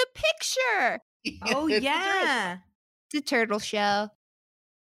in the picture. Oh, It's the yeah. It's a turtle shell.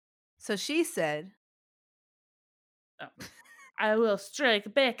 So she said, I will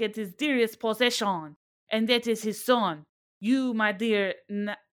strike back at his dearest possession, and that is his son. You, my dear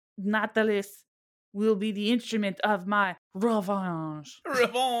Natalis, will be the instrument of my revenge.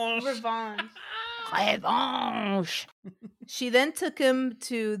 Revenge. Revanche. She then took him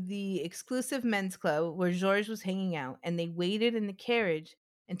to the exclusive men's club where Georges was hanging out, and they waited in the carriage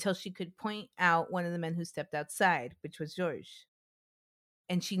until she could point out one of the men who stepped outside, which was Georges.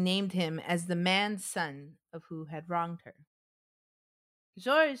 And she named him as the man's son of who had wronged her.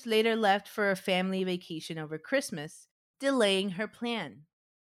 Georges later left for a family vacation over Christmas, delaying her plan.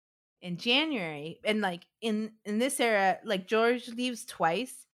 In January, and like in this era, like Georges leaves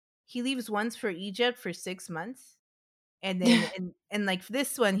twice. He leaves once for Egypt for 6 months, and then and like for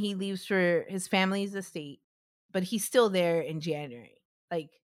this one he leaves for his family's estate, but he's still there in January.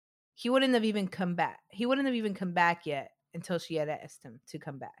 Like he wouldn't have even come back. He wouldn't have even come back yet until she had asked him to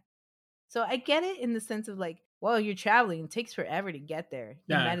come back. So I get it in the sense of like, well, you're traveling, it takes forever to get there.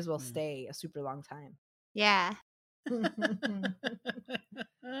 You Yeah. might as well stay a super long time. Yeah.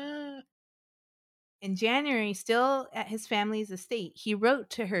 In January, still at his family's estate, he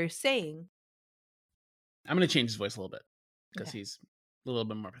wrote to her saying, I'm going to change his voice a little bit because Okay. he's a little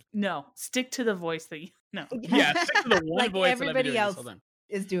bit more. No, stick to the voice that you. No. Yeah, stick to the one like voice that I've been everybody doing else this whole time.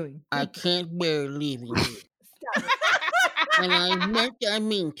 is doing. I can't bear leaving you. Stop it. And I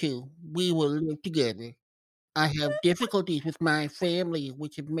mean to. We will live together. I have difficulties with my family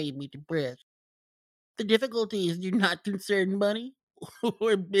which have made me depressed. The difficulties do not concern money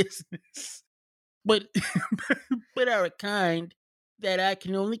or business, but but are a kind that I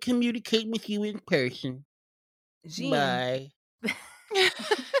can only communicate with you in person. Jeanne, Bye.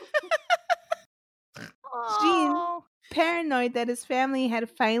 Jeanne, Aw. paranoid that his family had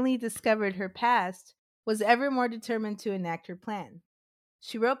finally discovered her past, was ever more determined to enact her plan.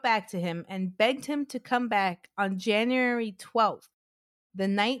 She wrote back to him and begged him to come back on January 12th, the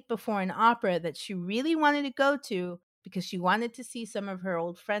night before an opera that she really wanted to go to because she wanted to see some of her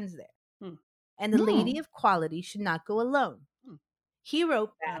old friends there. Hmm. And the lady of quality should not go alone. Hmm. He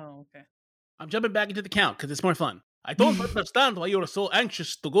wrote back, Oh, okay. I'm jumping back into the count because it's more fun. I don't understand why you're so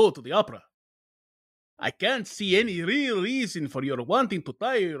anxious to go to the opera. I can't see any real reason for your wanting to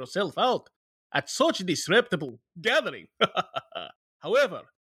tire yourself out at such a disreputable gathering. However,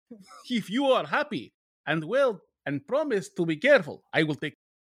 if you are happy and well and promise to be careful, I will take.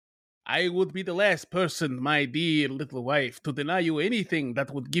 I would be the last person, my dear little wife, to deny you anything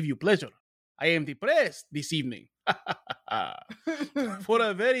that would give you pleasure. I am depressed this evening. For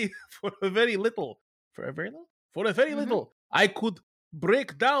a very little, I could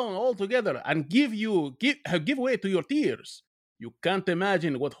break down altogether and give way to your tears. You can't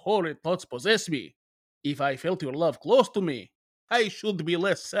imagine what horrid thoughts possess me. If I felt your love close to me, I should be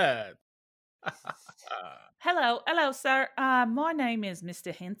less sad. Hello, sir. My name is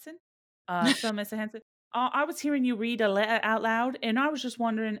Mr. Henson. So, Mr. Henson, I was hearing you read a letter out loud, and I was just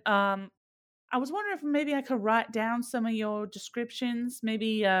wondering. I was wondering if maybe I could write down some of your descriptions.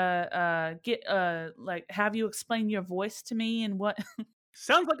 Maybe get like have you explain your voice to me and what.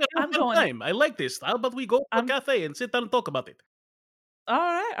 Sounds like a I'm fun going- time. I like this. How about we go to a cafe and sit down and talk about it? All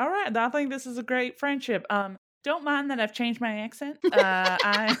right. I think this is a great friendship. Don't mind that I've changed my accent. That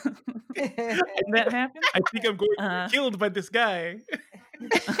happened. I think I'm going to Uh-huh. be killed by this guy.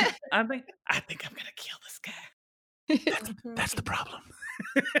 I think I'm gonna kill this guy. That's the problem.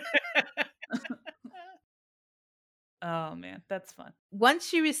 Oh man, that's fun. Once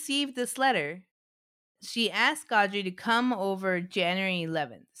she received this letter, she asked Audrey to come over January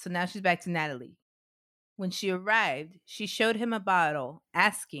 11th. So now she's back to Natalie. When she arrived, she showed him a bottle,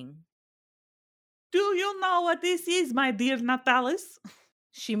 asking. Do you know what this is, my dear Natalis?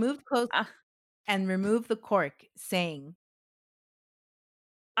 She moved close and removed the cork, saying,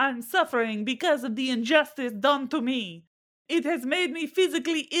 I'm suffering because of the injustice done to me. It has made me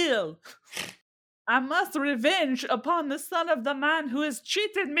physically ill. I must revenge upon the son of the man who has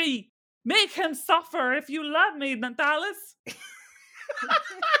cheated me. Make him suffer if you love me, Natalis.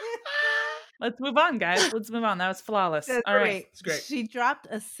 Let's move on, guys. Let's move on. That was flawless. That's All right. great. It's great. She dropped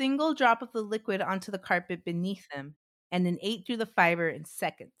a single drop of the liquid onto the carpet beneath him and then ate through the fiber in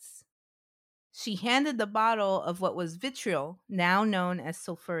seconds. She handed the bottle of what was vitriol, now known as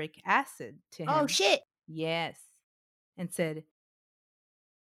sulfuric acid, to him. Oh, shit. Yes. And said,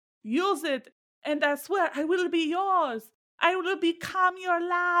 Use it, and I swear I will be yours. I will become your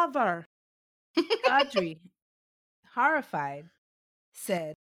lover. Audrey, horrified,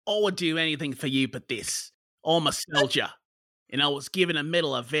 said, I would do anything for you but this. I'm a soldier, and I was given a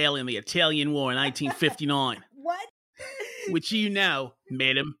Medal of Valor in the Italian War in 1859. What? which you know,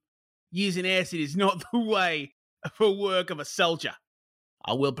 madam, using acid is not the way for work of a soldier.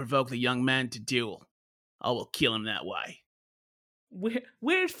 I will provoke the young man to duel. I will kill him that way.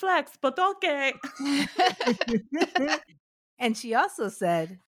 Weird flex, but okay. And she also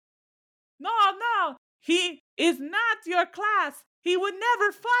said, No, he is not your class. He would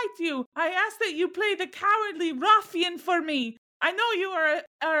never fight you. I ask that you play the cowardly ruffian for me. I know you are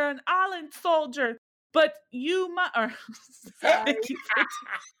an Allen soldier, but you must. Sorry. Thank you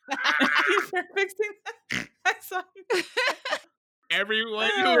for fixing that. I'm sorry. Everyone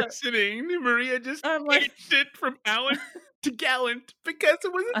who was sitting, Maria just I'm like- changed it from Allen to Gallant because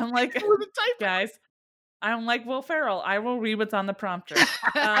it was I'm like, it was a typo. guys, I'm like Will Ferrell. I will read what's on the prompter.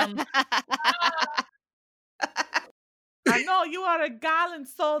 I know you are a gallant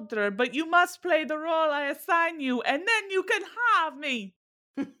soldier, but you must play the role I assign you, and then you can have me.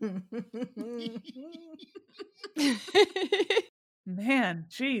 Man,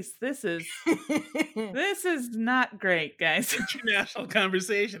 jeez, this is not great, guys. International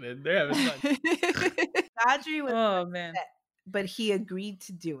conversation, and they're having fun. Audrey was Oh man. upset, but he agreed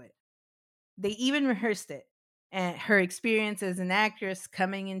to do it. They even rehearsed it, and her experience as an actress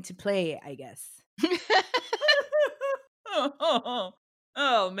coming into play, I guess.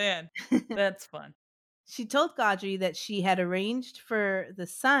 Oh man, that's fun. She told Gaudry that she had arranged for the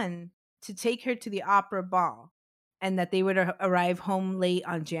son to take her to the opera ball and that they would arrive home late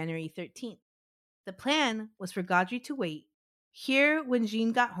on January 13th. The plan was for Gaudry to wait, hear when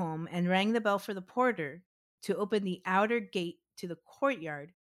Jeanne got home, and rang the bell for the porter to open the outer gate to the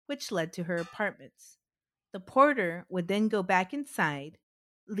courtyard, which led to her apartments. The porter would then go back inside,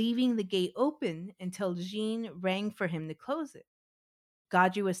 leaving the gate open until Jeanne rang for him to close it.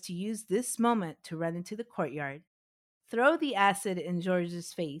 Gaudry was to use this moment to run into the courtyard, throw the acid in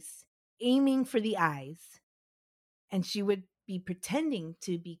George's face, aiming for the eyes, and she would be pretending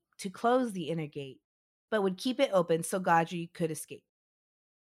to close the inner gate, but would keep it open so Gaudry could escape.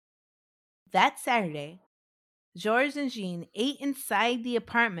 That Saturday, Georges and Jeanne ate inside the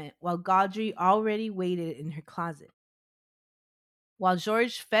apartment while Gaudry already waited in her closet. While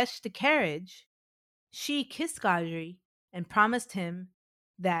Georges fetched the carriage, she kissed Gaudry and promised him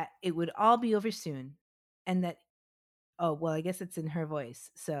that it would all be over soon, and that, oh, well, I guess it's in her voice.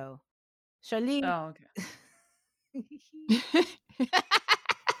 So, Charlene. Oh, okay.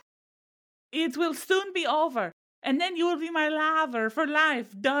 It will soon be over, and then you will be my lover for life,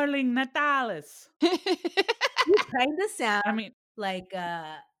 darling Natalis. You kind of sound like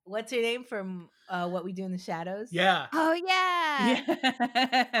what's her name from What We Do in the Shadows? Yeah. Oh yeah.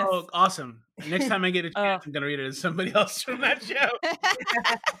 Yes. Oh, awesome. Next time I get a chance, I'm going to read it as somebody else from that show.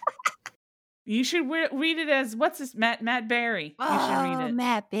 You should read it as, what's this, Matt Berry. You should read it.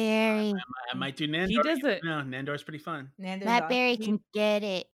 Matt Berry. I might do Nandor. He does it. No, Nandor's pretty fun. Matt Berry can get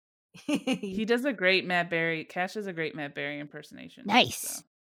it. He does a great Matt Berry. Cash does a great Matt Berry impersonation. Nice. So,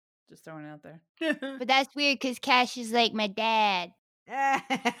 just throwing it out there. But that's weird because Cash is like my dad. I'm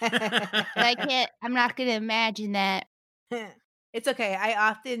not gonna imagine that. It's okay. I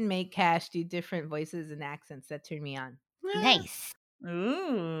often make Cash do different voices and accents that turn me on. Nice.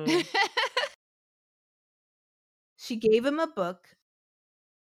 Ooh. She gave him a book,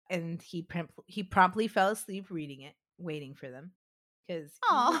 and he promptly fell asleep reading it, waiting for them, because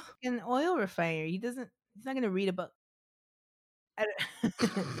he's an oil refiner. He's not going to read a book.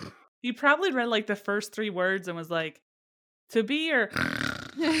 He probably read like the first 3 words and was like, to be your.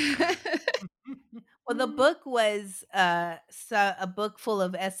 Well, the book was a book full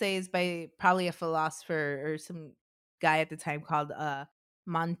of essays by probably a philosopher or some guy at the time called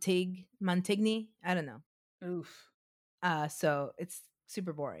Montigny. I don't know. Oof. So it's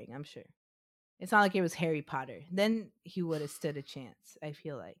super boring, I'm sure. It's not like it was Harry Potter. Then he would have stood a chance, I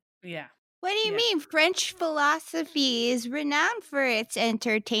feel like. Yeah. What do you mean? French philosophy is renowned for its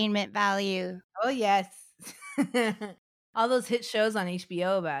entertainment value. Oh, yes. All those hit shows on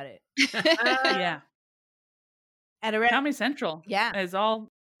HBO about it. Yeah. At around Comedy Central. Yeah. Is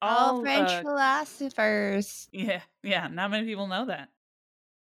all French philosophers. Yeah. Not many people know that.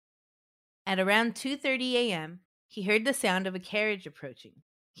 At around 2:30 a.m., he heard the sound of a carriage approaching.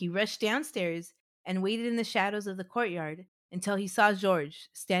 He rushed downstairs and waited in the shadows of the courtyard until he saw Georges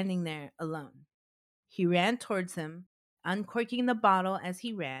standing there alone. He ran towards him, uncorking the bottle as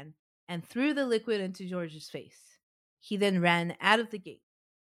he ran, and threw the liquid into Georges' face. He then ran out of the gate.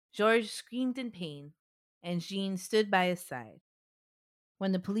 Georges screamed in pain, and Jeanne stood by his side.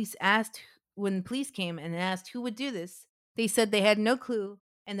 When the police came and asked who would do this, they said they had no clue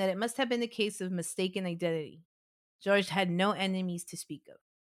and that it must have been a case of mistaken identity. Georges had no enemies to speak of.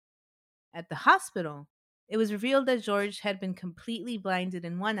 At the hospital, it was revealed that George had been completely blinded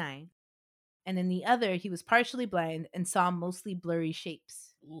in one eye, and in the other, he was partially blind and saw mostly blurry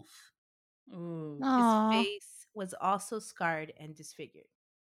shapes. Oof. Ooh. His Aw. face was also scarred and disfigured.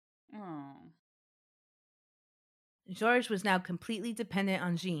 Oh. George was now completely dependent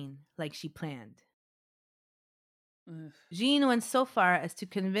on Jeanne, like she planned. Ugh. Jeanne went so far as to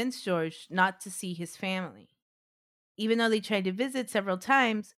convince George not to see his family. Even though they tried to visit several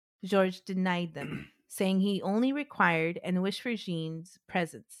times, George denied them, saying he only required and wished for Jeanne's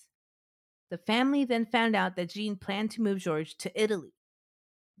presence. The family then found out that Jeanne planned to move George to Italy.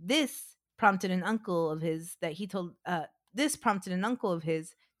 This prompted an uncle of his that he told this prompted an uncle of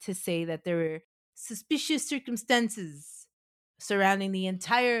his to say that there were suspicious circumstances surrounding the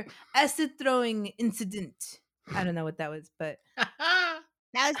entire acid throwing incident. I don't know what that was, but That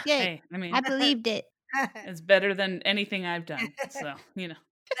was good. Hey, I I mean, believed it. it's better than anything I've done. So,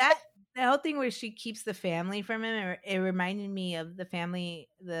 that the whole thing where she keeps the family from him, it reminded me of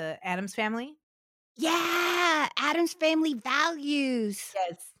the Adams family. Yeah, Adam's family values.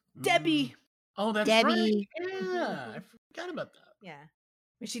 Yes, Mm. Debbie. Oh, that's Debbie. right. Yeah, I forgot about that. Yeah,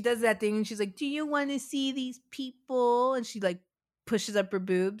 when she does that thing, and she's like, "Do you want to see these people?" And she like pushes up her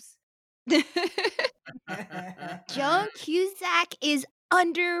boobs. Joan Cusack is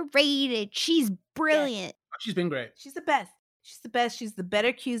underrated. She's Yes, brilliant She's been great. she's the best. She's the best. She's the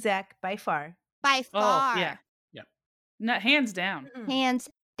better Cusack by far. by oh, far. yeah. Not hands down. Mm-mm. Hands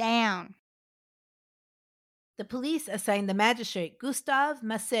down. The police assigned the magistrate Gustave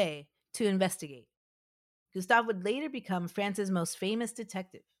Massé to investigate. Gustave would later become France's most famous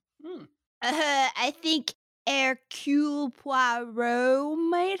detective. Hmm. I think Hercule Poirot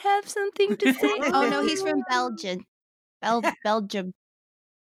might have something to say. Oh no, he's from Belgium. Belgium.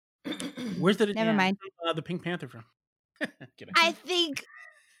 Where's the Never Yeah. mind. the Pink Panther from? Kidding. I think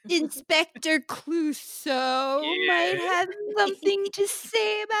Inspector Clouseau might have something to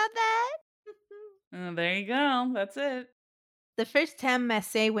say about that. There you go. That's it. The first time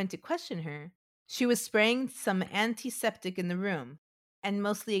Massé went to question her, she was spraying some antiseptic in the room and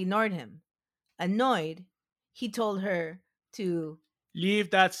mostly ignored him. Annoyed, he told her to Leave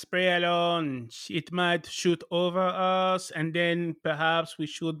that spray alone. It might shoot over us, and then perhaps we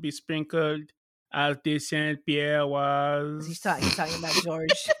should be sprinkled as the Saint Pierre was. he's talking about George.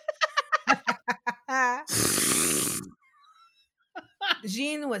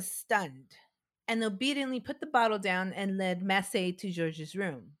 Jeanne was stunned and obediently put the bottle down and led Massé to George's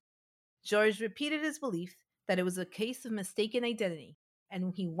room. George repeated his belief that it was a case of mistaken identity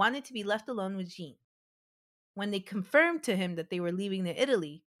and he wanted to be left alone with Jeanne. When they confirmed to him that they were leaving to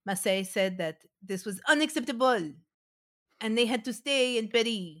Italy, Massé said that this was unacceptable and they had to stay in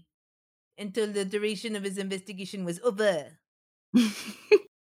Paris until the duration of his investigation was over.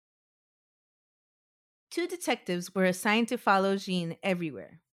 Two detectives were assigned to follow Jeanne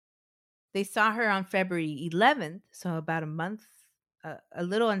everywhere. They saw her on February 11th, so about a month, a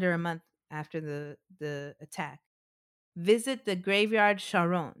little under a month after the attack, visit the graveyard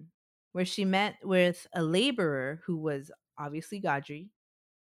Charon, where she met with a laborer who was obviously Gaudry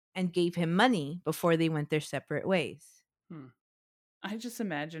and gave him money before they went their separate ways. I just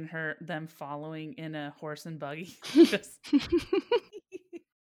imagine them following in a horse and buggy. Just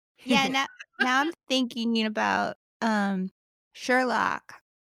Yeah, now I'm thinking about Sherlock.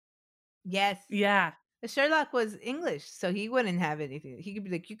 Yes. yeah. Sherlock was English, so he wouldn't have anything. He could be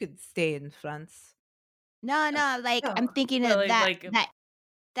like, you could stay in France. No, like I'm No. thinking Well, of like-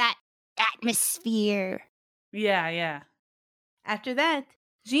 that atmosphere. Yeah. After that,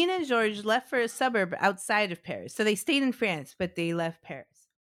 Jean and Georges left for a suburb outside of Paris. So they stayed in France, but they left Paris.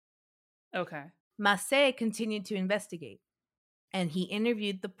 Okay. Massé continued to investigate, and he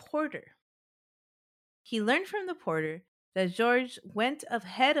interviewed the porter. He learned from the porter that Georges went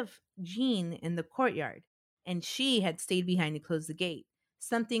ahead of Jean in the courtyard, and she had stayed behind to close the gate,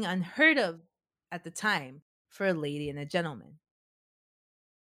 something unheard of at the time for a lady and a gentleman.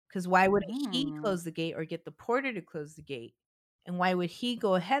 Because why wouldn't he Hmm. close the gate or get the porter to close the gate? And why would he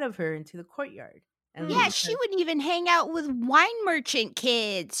go ahead of her into the courtyard? And Yeah, leave she her? wouldn't even hang out with wine merchant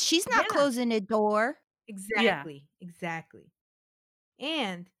kids. She's not Yeah. closing a door. Exactly.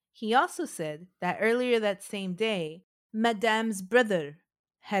 And he also said that earlier that same day, Madame's brother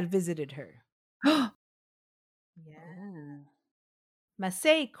had visited her. Yeah. Ooh.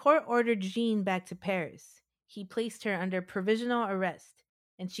 Massé court ordered Jean back to Paris. He placed her under provisional arrest,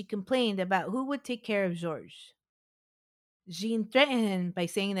 and she complained about who would take care of Georges. Jean threatened him by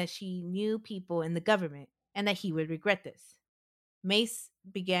saying that she knew people in the government and that he would regret this. Mace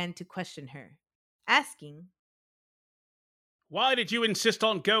began to question her, asking, Why did you insist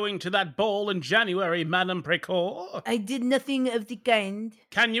on going to that ball in January, Madame Brecourt? I did nothing of the kind.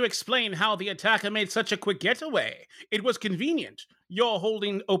 Can you explain how the attacker made such a quick getaway? It was convenient. You're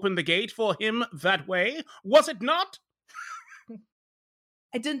holding open the gate for him that way, was it not?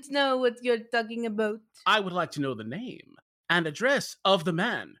 I don't know what you're talking about. I would like to know the name and address of the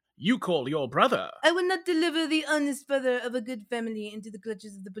man you call your brother. I will not deliver the honest brother of a good family into the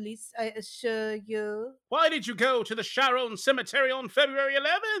clutches of the police, I assure you. Why did you go to the Sharon Cemetery on February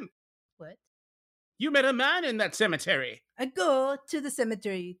 11th? What? You met a man in that cemetery. I go to the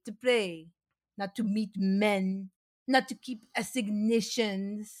cemetery to pray, not to meet men, not to keep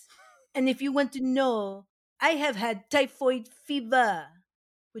assignations. And if you want to know, I have had typhoid fever,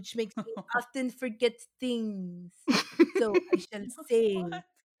 which makes me often forget things. So I shall say What?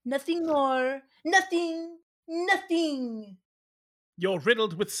 nothing more, nothing. You're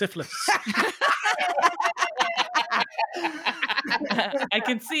riddled with syphilis. I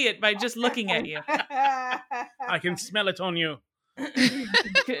can see it by just looking at you. I can smell it on you.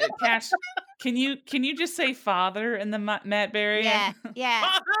 Cash, can you just say father in the Matt Berry? Yeah, yeah,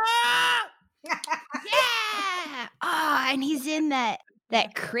 Father! yeah. Oh, and he's in that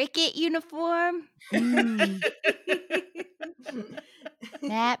cricket uniform. Mm,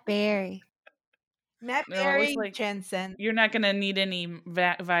 Matt Berry. Matt No, it Berry looks like transcend. You're not gonna need any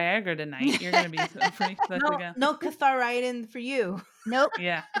Viagra tonight. You're gonna be pretty set to go. No catharidin for you. Nope,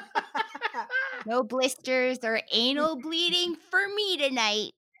 Yeah. no blisters or anal bleeding for me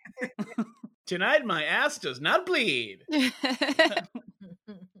tonight. Tonight, my ass does not bleed.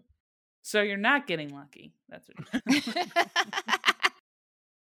 So you're not getting lucky. That's what.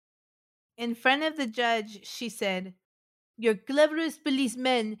 In front of the judge, she said, "Your cleverest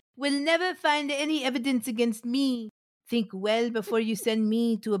policemen will never find any evidence against me. Think well before you send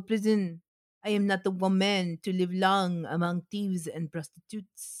me to a prison. I am not the woman to live long among thieves and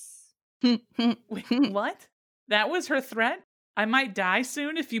prostitutes." Wait, what? That was her threat? I might die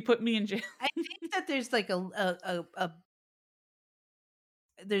soon if you put me in jail. I think that there's like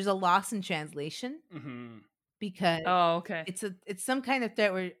there's a loss in translation Mm-hmm. because Oh, okay. it's some kind of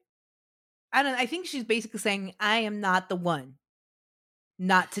threat where I think she's basically saying I am not the one.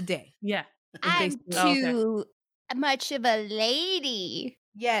 Not today. Yeah. I'm basically- Oh, okay. too much of a lady.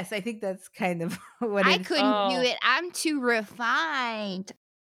 Yes, I think that's kind of what I it is. couldn't do Oh. it. I'm too refined.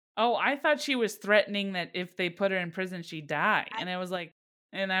 Oh, I thought she was threatening that if they put her in prison, she'd die. And I was like,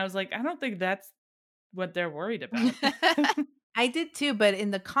 I don't think that's what they're worried about. I did too, but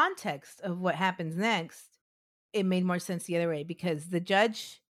in the context of what happens next, it made more sense the other way because the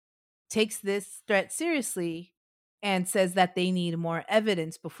judge takes this threat seriously and says that they need more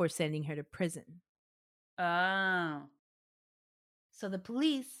evidence before sending her to prison. Oh. So the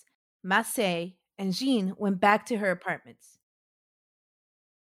police, Massey, and Jeanne went back to her apartments.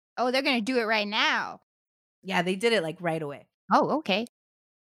 Oh, they're going to do it right now. Yeah, they did it like right away, Oh, okay.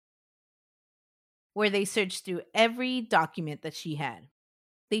 where they searched through every document that she had.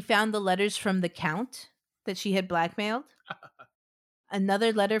 They found the letters from the count that she had blackmailed,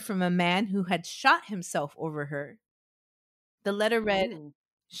 another letter from a man who had shot himself over her. The letter read, Ooh.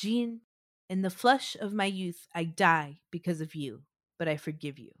 "Jeanne, in the flush of my youth, I die because of you, but I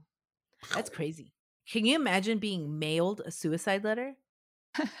forgive you." That's crazy. Can you imagine being mailed a suicide letter?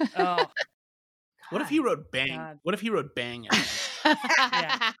 Oh. What if he wrote bang? God. What if he wrote bang?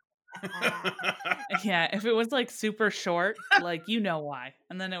 at Yeah. Yeah. If it was like super short, like you know why.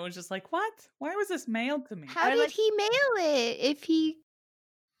 And then it was just like, what? Why was this mailed to me? How Or did like- he mail it if he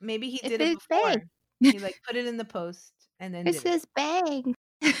Maybe he If did it it's bang. before. He like put it in the post and then it did says bang?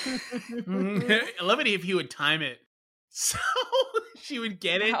 I love it if he would time it so she would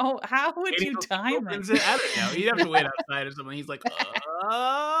get it. How would and he you time opens it? I don't know. He'd have to wait outside or something. He's like,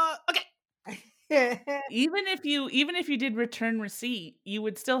 okay. Even if you did return receipt, you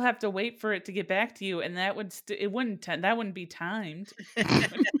would still have to wait for it to get back to you, and that would that wouldn't be timed.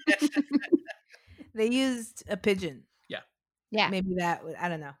 They used a pigeon. Yeah. Maybe that would, I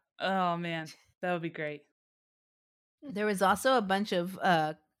don't know. Oh man, that would be great. There was also a bunch of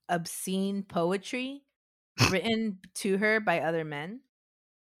obscene poetry written to her by other men,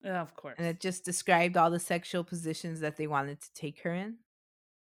 Oh, of course. and it just described all the sexual positions that they wanted to take her in.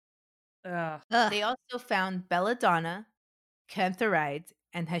 Ugh. Ugh. They also found belladonna, cantharides,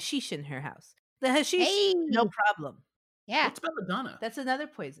 and hashish in her house. The hashish, Hey. no problem. Yeah. What's belladonna? That's another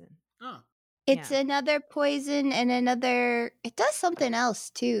poison. Oh. It's Yeah. another poison and another. It does something else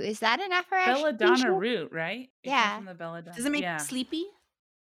too. Is that an Belladonna aphrodisiac? root, right? It comes Yeah. from the belladonna. Does it make yeah. you sleepy?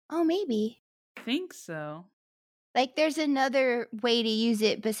 Oh, maybe. I think so. Like there's another way to use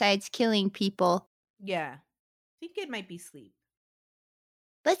it besides killing people. Yeah. I think it might be sleep.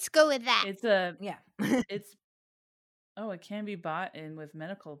 Let's go with that. It's a Yeah. it's it can be bought in with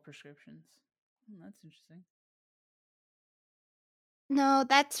medical prescriptions. That's interesting. No,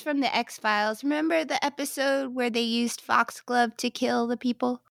 that's from the X-Files. Remember the episode where they used foxglove to kill the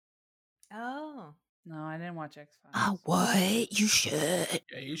people? Oh. No, I didn't watch X Files. Oh, what? You should.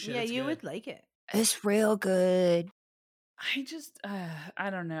 Yeah, you should. Yeah, It's you good. would like it. It's real good. I just I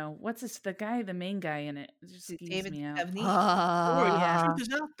don't know. What's this? The main guy in it just skeeves David me out. Duchovny. Or the Yeah. truth is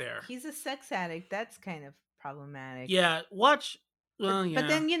out there. He's a sex addict. That's kind of problematic. Yeah, watch. Well, But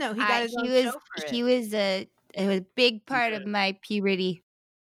then, he got his own show for He it. was a big part of did. my puberty.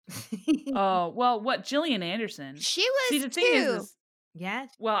 Oh, well, what Gillian Anderson? She See, was the too. thing is Yeah.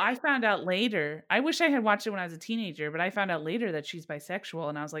 well, I found out later. I wish I had watched it when I was a teenager, but I found out later that she's bisexual,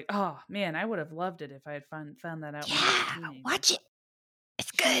 and I was like, oh man, I would have loved it if I had found that out when I was a Yeah, teenager. watch it.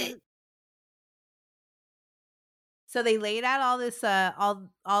 It's good. So they laid out all this,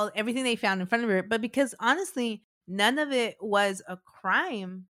 all everything they found in front of her, but because honestly, none of it was a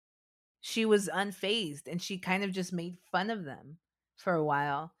crime, she was unfazed, and she kind of just made fun of them for a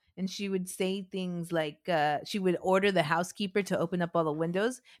while. And she would say things like, she would order the housekeeper to open up all the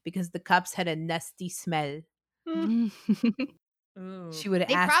windows because the cups had a nasty smell. Ooh. She would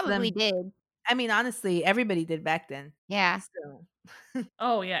They ask probably them. did. I mean, honestly, everybody did back then. Yeah. So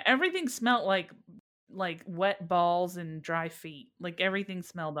Oh yeah, everything smelled like wet balls and dry feet. Like everything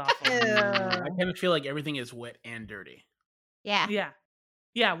smelled awful. I kind of feel like everything is wet and dirty. Yeah. Yeah.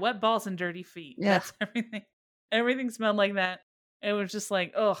 Yeah, wet balls and dirty feet. Yeah. That's everything. Everything smelled like that. It was just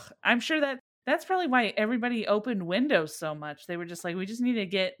like, ugh. I'm sure that's probably why everybody opened windows so much. They were just like, we just need to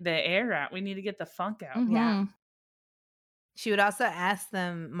get the air out. We need to get the funk out. Yeah. Mhm. she would also ask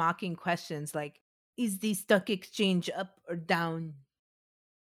them mocking questions like, "Is the stock exchange up or down?"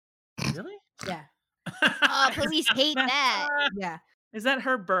 Really? Yeah, Oh, police hate that. yeah, Is that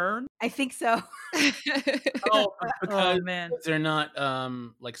her burn? I think so. Oh, because Oh man. they're not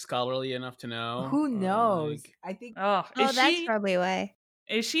like scholarly enough to know. Who or, knows? like- I think Oh, Oh, is that's she probably why.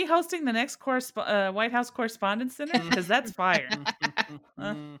 is she hosting the next White House Correspondents' Dinner? Because that's fire.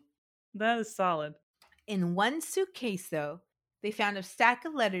 That is solid. in one suitcase, though, they found a stack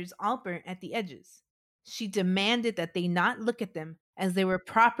of letters all burnt at the edges. She demanded that they not look at them as they were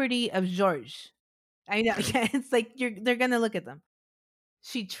property of Georges. I know, yeah, it's like they're gonna look at them.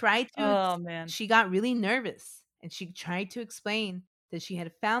 She tried to. Oh man. She got really nervous, and she tried to explain that she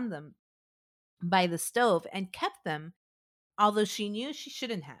had found them by the stove and kept them, although she knew she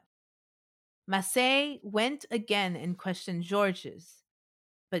shouldn't have. Massey went again and questioned Georges,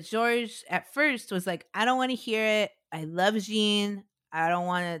 but Georges at first was like, "I don't want to hear it. I love Jeanne. I don't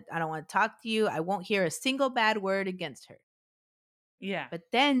want to. I don't want to talk to you. I won't hear a single bad word against her." Yeah. But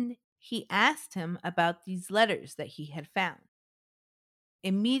then he asked him about these letters that he had found.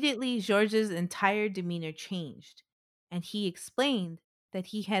 Immediately, Georges' entire demeanor changed, and he explained that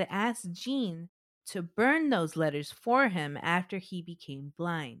he had asked Jeanne to burn those letters for him after he became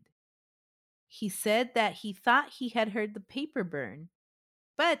blind. He said that he thought he had heard the paper burn,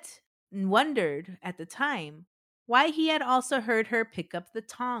 but wondered at the time why he had also heard her pick up the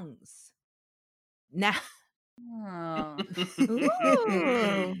tongs. Now, Oh.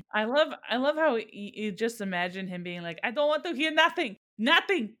 Ooh. I love how you just imagine him being like, I don't want to hear nothing.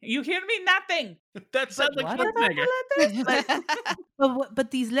 Nothing. You hear me? Nothing. That sounds like what about Schwarzenegger. the letters?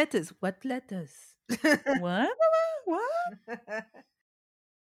 but these letters, what letters? What? What?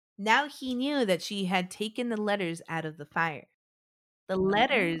 Now he knew that she had taken the letters out of the fire. The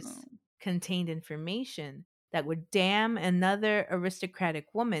letters Oh. contained information that would damn another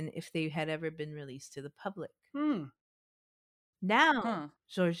aristocratic woman if they had ever been released to the public. Now, Huh.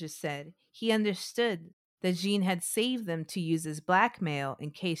 Georges said, he understood that Jeanne had saved them to use as blackmail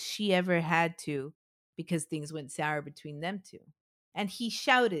in case she ever had to, because things went sour between them two. And he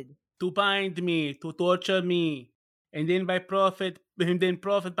shouted, To bind me, to torture me, and then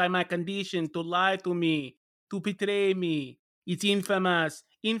profit by my condition, to lie to me, to betray me. It's infamous.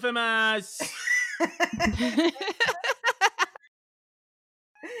 Infamous.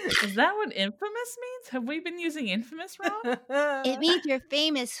 Is that what infamous means? Have we been using infamous wrong? It means you're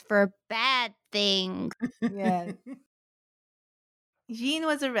famous for bad things. Yeah. Jeanne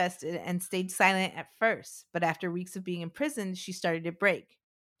was arrested and stayed silent at first, but after weeks of being imprisoned, she started to break.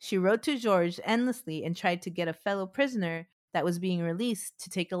 She wrote to Georges endlessly and tried to get a fellow prisoner that was being released to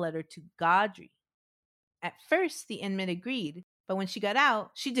take a letter to Gaudry. At first, the inmate agreed, but when she got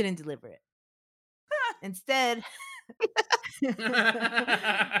out, she didn't deliver it. Instead,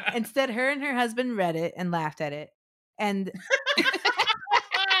 her and her husband read it and laughed at it. And What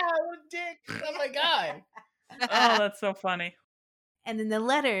a dick. Oh my God. Oh, that's so funny. And in the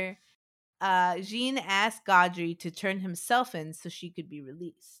letter, Jeanne asked Gaudry to turn himself in so she could be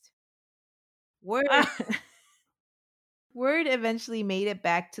released. Word Word eventually made it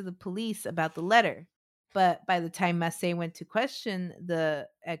back to the police about the letter, but by the time Massé went to question the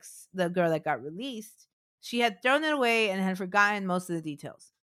girl that got released, she had thrown it away and had forgotten most of the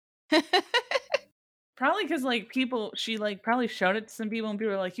details. Probably because she probably showed it to some people and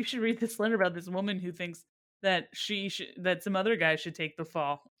people were like, you should read this letter about this woman who thinks that that some other guy should take the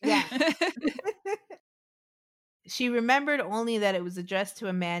fall. Yeah. She remembered only that it was addressed to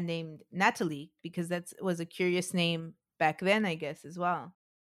a man named Natalie because that was a curious name back then, I guess, as well.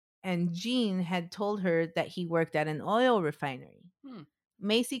 And Jeanne had told her that he worked at an oil refinery.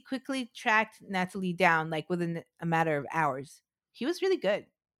 Macy quickly tracked Natalie down, like within a matter of hours. He was really good.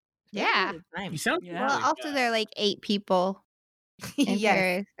 Yeah. You sound Yeah. Well, also there are like 8 people in yes,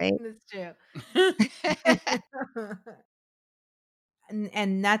 Paris, right? that's true.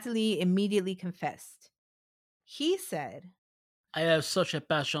 And Natalie immediately confessed. He said, I have such a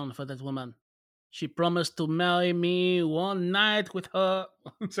passion for that woman. She promised to marry me one night with her.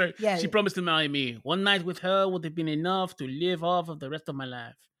 Sorry. Yeah. She promised to marry me. One night with her would have been enough to live off of the rest of my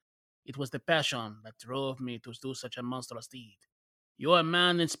life. It was the passion that drove me to do such a monstrous deed. You're a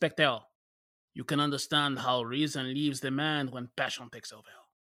man, Inspector. You can understand how reason leaves the man when passion takes over.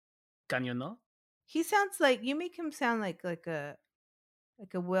 Can you not? He sounds like you make him sound like a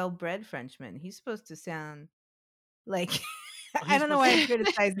well-bred Frenchman. He's supposed to sound like I don't know why I'm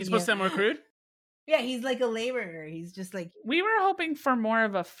criticizing He's you. supposed to sound more crude? Yeah, he's like a laborer. He's just like We were hoping for more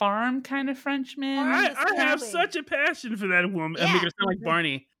of a farm kind of Frenchman. I have such a passion for that woman. Yeah. I'm making it sound like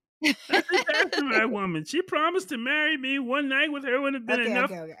Barney. Such a passion for that woman. She promised to marry me. One night with her would have been enough.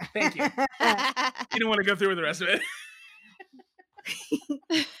 Okay. Thank you. You don't want to go through with the rest of it.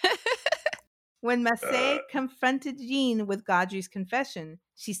 When Massé confronted Jeanne with Gaudry's confession,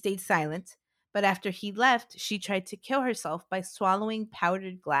 she stayed silent, but after he left, she tried to kill herself by swallowing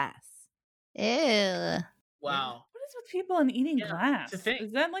powdered glass. Ew. Wow. What is with people and eating Yeah, glass? it's a thing.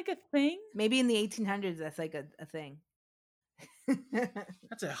 Is that like a thing? Maybe in the 1800s, that's like a thing.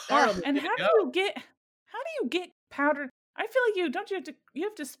 That's a horrible And way to how do you get powdered? I feel like you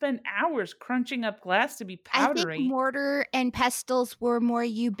have to spend hours crunching up glass to be I powdery. think mortar and pestles were more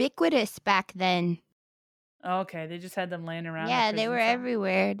ubiquitous back then. Okay, they just had them laying around. the Yeah, they prison were cell.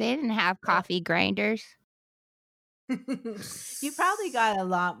 everywhere. They didn't have coffee grinders. You probably got a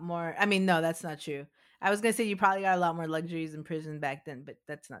lot more. I mean, no, that's not true. I was going to say you probably got a lot more luxuries in prison back then, but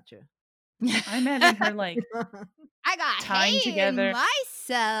that's not true. I imagine her like I got tying hay together. in my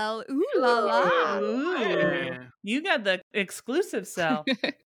cell. Ooh la la. Ooh, you got the exclusive cell.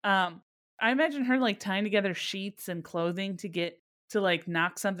 I imagine her like tying together sheets and clothing to like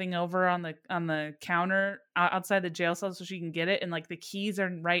knock something over on the counter outside the jail cell so she can get it, and like the keys are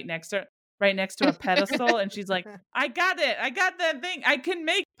right next to a pedestal, and she's like, I got that thing. I can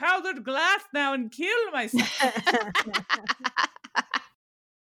make powdered glass now and kill myself.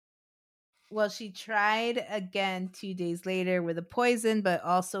 Well, she tried again 2 days later with a poison, but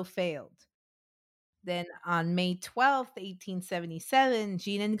also failed. Then on May 12th, 1877,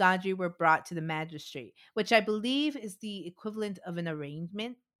 Jeanne and Gaudry were brought to the magistrate, which I believe is the equivalent of an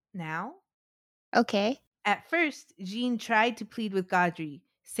arraignment now. Okay. At first, Jeanne tried to plead with Gaudry,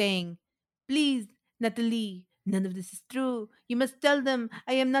 saying, Please, Natalie, none of this is true. You must tell them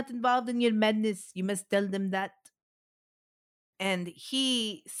I am not involved in your madness. You must tell them that. And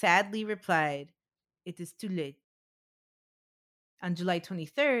he sadly replied, It is too late. On July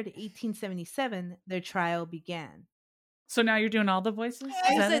 23rd, 1877, their trial began. So now you're doing all the voices?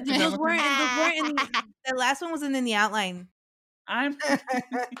 Is that it? Those weren't in the last one wasn't in the outline. I'm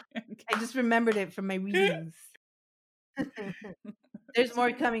I just remembered it from my readings. There's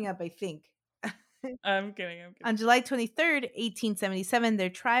more coming up, I think. I'm kidding. On July 23rd, 1877, their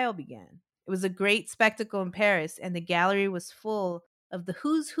trial began. It was a great spectacle in Paris, and the gallery was full of the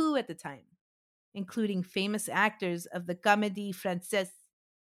who's who at the time, including famous actors of the Comédie Française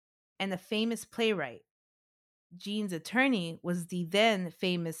and a famous playwright. Jeanne's attorney was the then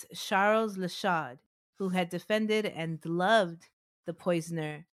famous Charles Lachaude, who had defended and loved the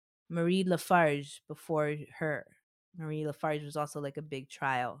poisoner Marie Lafarge before her. Marie Lafarge was also like a big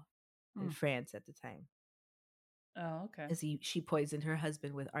trial in France at the time. Oh, okay. As she poisoned her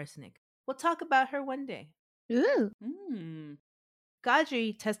husband with arsenic. We'll talk about her one day. Ooh.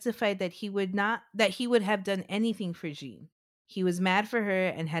 Gaudry testified that he would have done anything for Jeanne. He was mad for her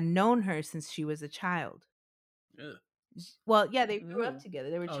and had known her since she was a child. Ugh. Well, yeah, they grew up together.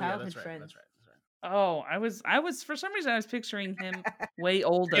 They were childhood friends. That's right. Oh, I was for some reason I was picturing him way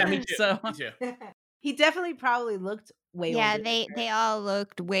older. Yeah, me too. So Me too. He definitely probably looked way Yeah, older. they all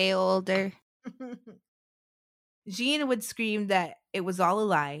looked way older. Jeanne would scream that it was all a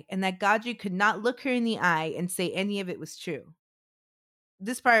lie and that Gaudry could not look her in the eye and say any of it was true.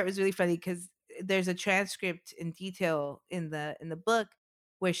 This part was really funny because there's a transcript in detail in the book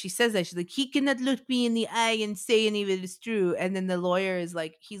where she says that she's like, he cannot look me in the eye and say any of it is true, and then the lawyer is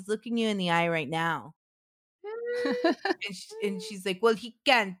like, he's looking you in the eye right now, and she's like, well, he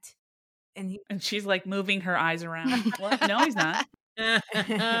can't, and And she's like moving her eyes around. What? No, he's not.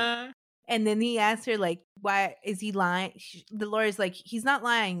 and then he asks her like, why is he lying? The lawyer's like, he's not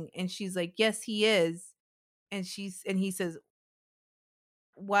lying, and she's like, yes, he is, and he says,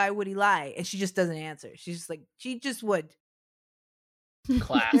 why would he lie? And she just doesn't answer. She's just like, she just would.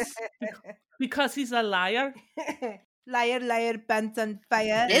 Class. Because he's a liar. Liar, liar, pants on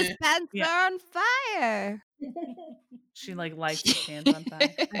fire. His pants Yeah. are on fire. She like lights his pants on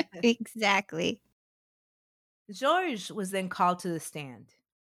fire. Exactly. Georges was then called to the stand,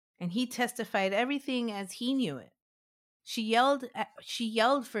 and he testified everything as he knew it. She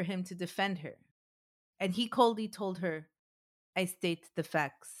yelled for him to defend her, and he coldly told her, I state the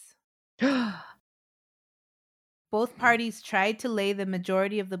facts. Both parties tried to lay the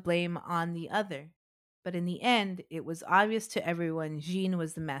majority of the blame on the other, but in the end, it was obvious to everyone Jeanne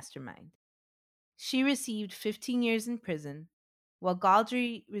was the mastermind. She received 15 years in prison, while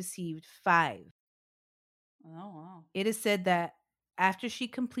Gaudry received 5. Oh wow. It is said that after she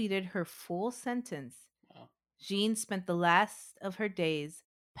completed her full sentence, Wow. Jeanne spent the last of her days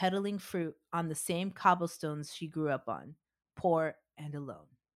peddling fruit on the same cobblestones she grew up on, poor and alone.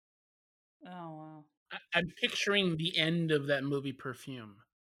 Oh wow. I'm picturing the end of that movie Perfume.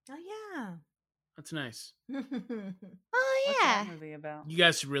 Oh, That's nice. yeah. Oh What's yeah. that movie about? You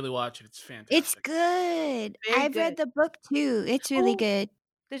guys should really watch it. It's fantastic. It's good. Very I've read good. the book too. It's really Oh. good.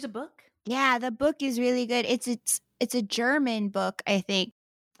 There's a book? Yeah, the book is really good. It's a German book, I think.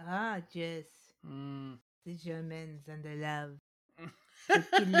 Ah, yes. Mm. The Germans and the love. The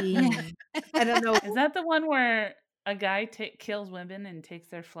killing. I don't know. Is that the one where a guy kills women and takes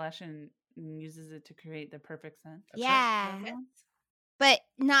their flesh and uses it to create the perfect scent? That's right. Yeah. That one? But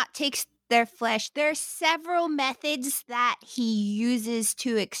not takes their flesh. There are several methods that he uses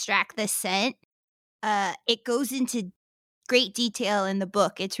to extract the scent. It goes into great detail in the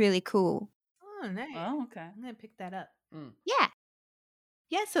book. It's really cool. Oh, nice. Oh, okay. I'm going to pick that up. Yeah.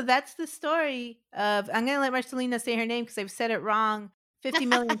 Yeah, so that's the story of. I'm going to let Marcelina say her name because I've said it wrong 50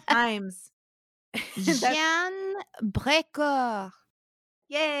 million times. That's- Jeanne Brecourt.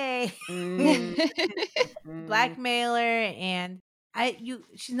 Yay. Blackmailer, and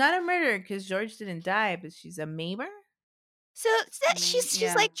she's not a murderer because George didn't die, but she's a maimer. So she's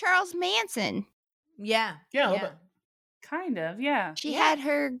Yeah. like Charles Manson. Yeah. Yeah, a little bit. Kind of, yeah. She Yeah. had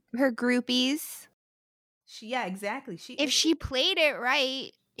her groupies. Yeah, exactly. If she played it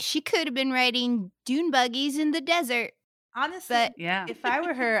right, she could have been riding dune buggies in the desert. honestly, But Yeah. if I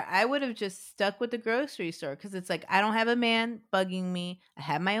were her, I would have just stuck with the grocery store because it's like I don't have a man bugging me. I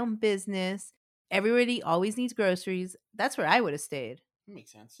have my own business. Everybody always needs groceries. That's where I would have stayed. That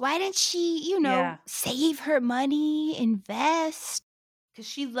makes sense. why didn't she, Yeah. save her money, invest? Because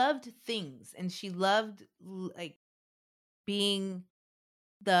she loved things and she loved like being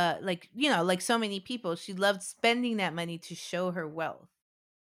like so many people, she loved spending that money to show her wealth.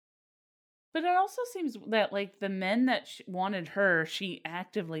 But it also seems that like the men that wanted her, she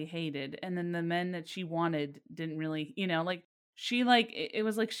actively hated, and then the men that she wanted didn't really, like she it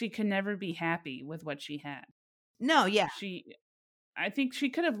was like she could never be happy with what she had. No, yeah. I think she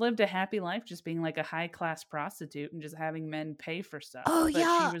could have lived a happy life just being like a high class prostitute and just having men pay for stuff. Oh, but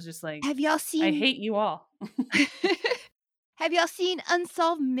yeah. she was just like, Have y'all seen I hate you all. Have y'all seen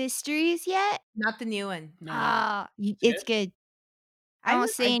Unsolved Mysteries yet? Not the new one. No. It's good. I won't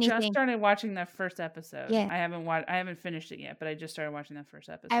say I just anything. started watching the first episode. Yeah. I haven't finished it yet, but I just started watching the first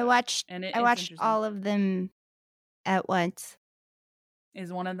episode. I watched and I watched all of them at once.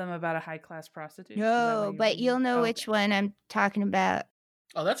 Is one of them about a high class prostitute? Is that what No, you're but thinking? you'll know Oh, which okay. one I'm talking about.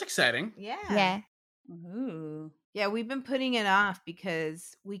 Oh, that's exciting. Yeah. Yeah. Ooh. Yeah, we've been putting it off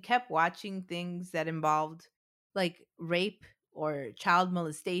because we kept watching things that involved like rape or child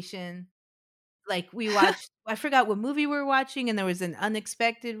molestation. Like we watched, I forgot what movie we were watching, and there was an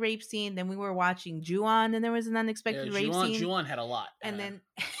unexpected rape scene. Then we were watching Ju-on, and there was an unexpected rape scene. Ju-on had a lot. And then,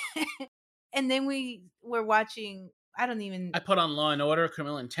 and then we were watching. I put on Law and Order,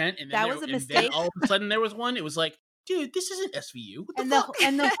 Criminal Intent, and then That was a And mistake. then all of a sudden there was one. It was like, dude, this isn't SVU. What the And fuck?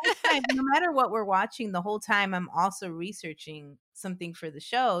 the whole time, no matter what we're watching, the whole time I'm also researching something for the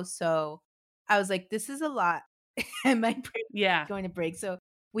show. So I was like, this is a lot, and my brain Yeah. is going to break. So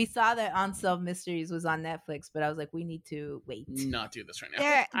We saw that Unsolved Mysteries was on Netflix, but I was like, we need to wait. Not do this right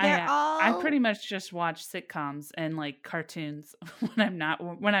now. They're all. I pretty much just watch sitcoms and like cartoons when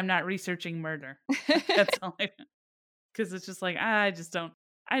I'm not researching murder. That's all I. Because it's just like I don't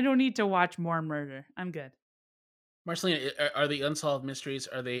need to watch more murder. I'm good. Marcelina, are the Unsolved Mysteries,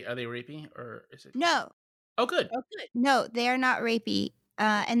 are they rapey, or is it? No, Oh, good. no, they are not rapey.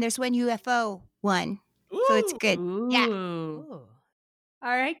 And there's one UFO one, so it's Ooh. good. Yeah. Ooh. Oh.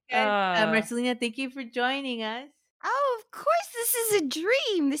 All right, guys. Marcelina, thank you for joining us. Oh, of course, this is a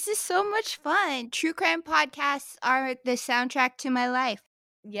dream. This is so much fun. True crime podcasts are the soundtrack to my life.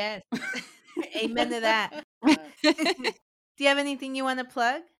 Yes. Amen to that. Do you have anything you want to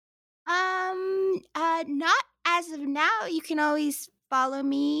plug? Not as of now. You can always follow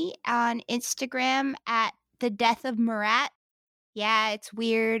me on Instagram at the death of Marat. Yeah, it's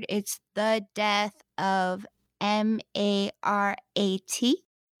weird. It's the death of Marat.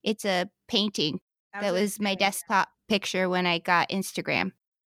 It's a painting. That was my desktop picture when I got Instagram.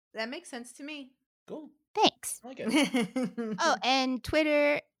 That makes sense to me. Cool. Thanks. I like it. Oh, and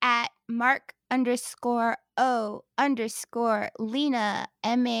Twitter at Mark_O_Lena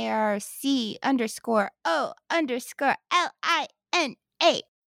MARC_O_LINA.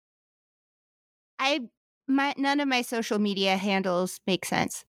 None of my social media handles make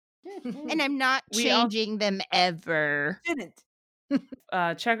sense. And I'm not changing them ever. Shouldn't.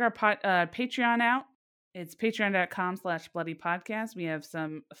 Check our Patreon out. It's patreon.com/bloodypodcast. We have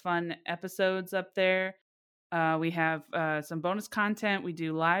some fun episodes up there. We have some bonus content. We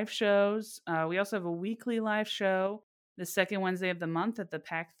do live shows. We also have a weekly live show the second Wednesday of the month at the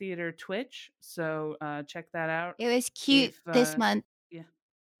Pack Theater Twitch. So check that out. It was cute this month. Yeah.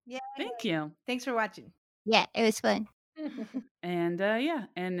 Yeah. Thank you. Thanks for watching. Yeah, it was fun. And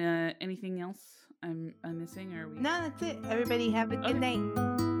anything else I'm missing? Or are we? No, that's it. Everybody have a good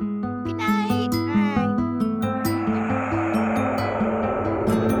night.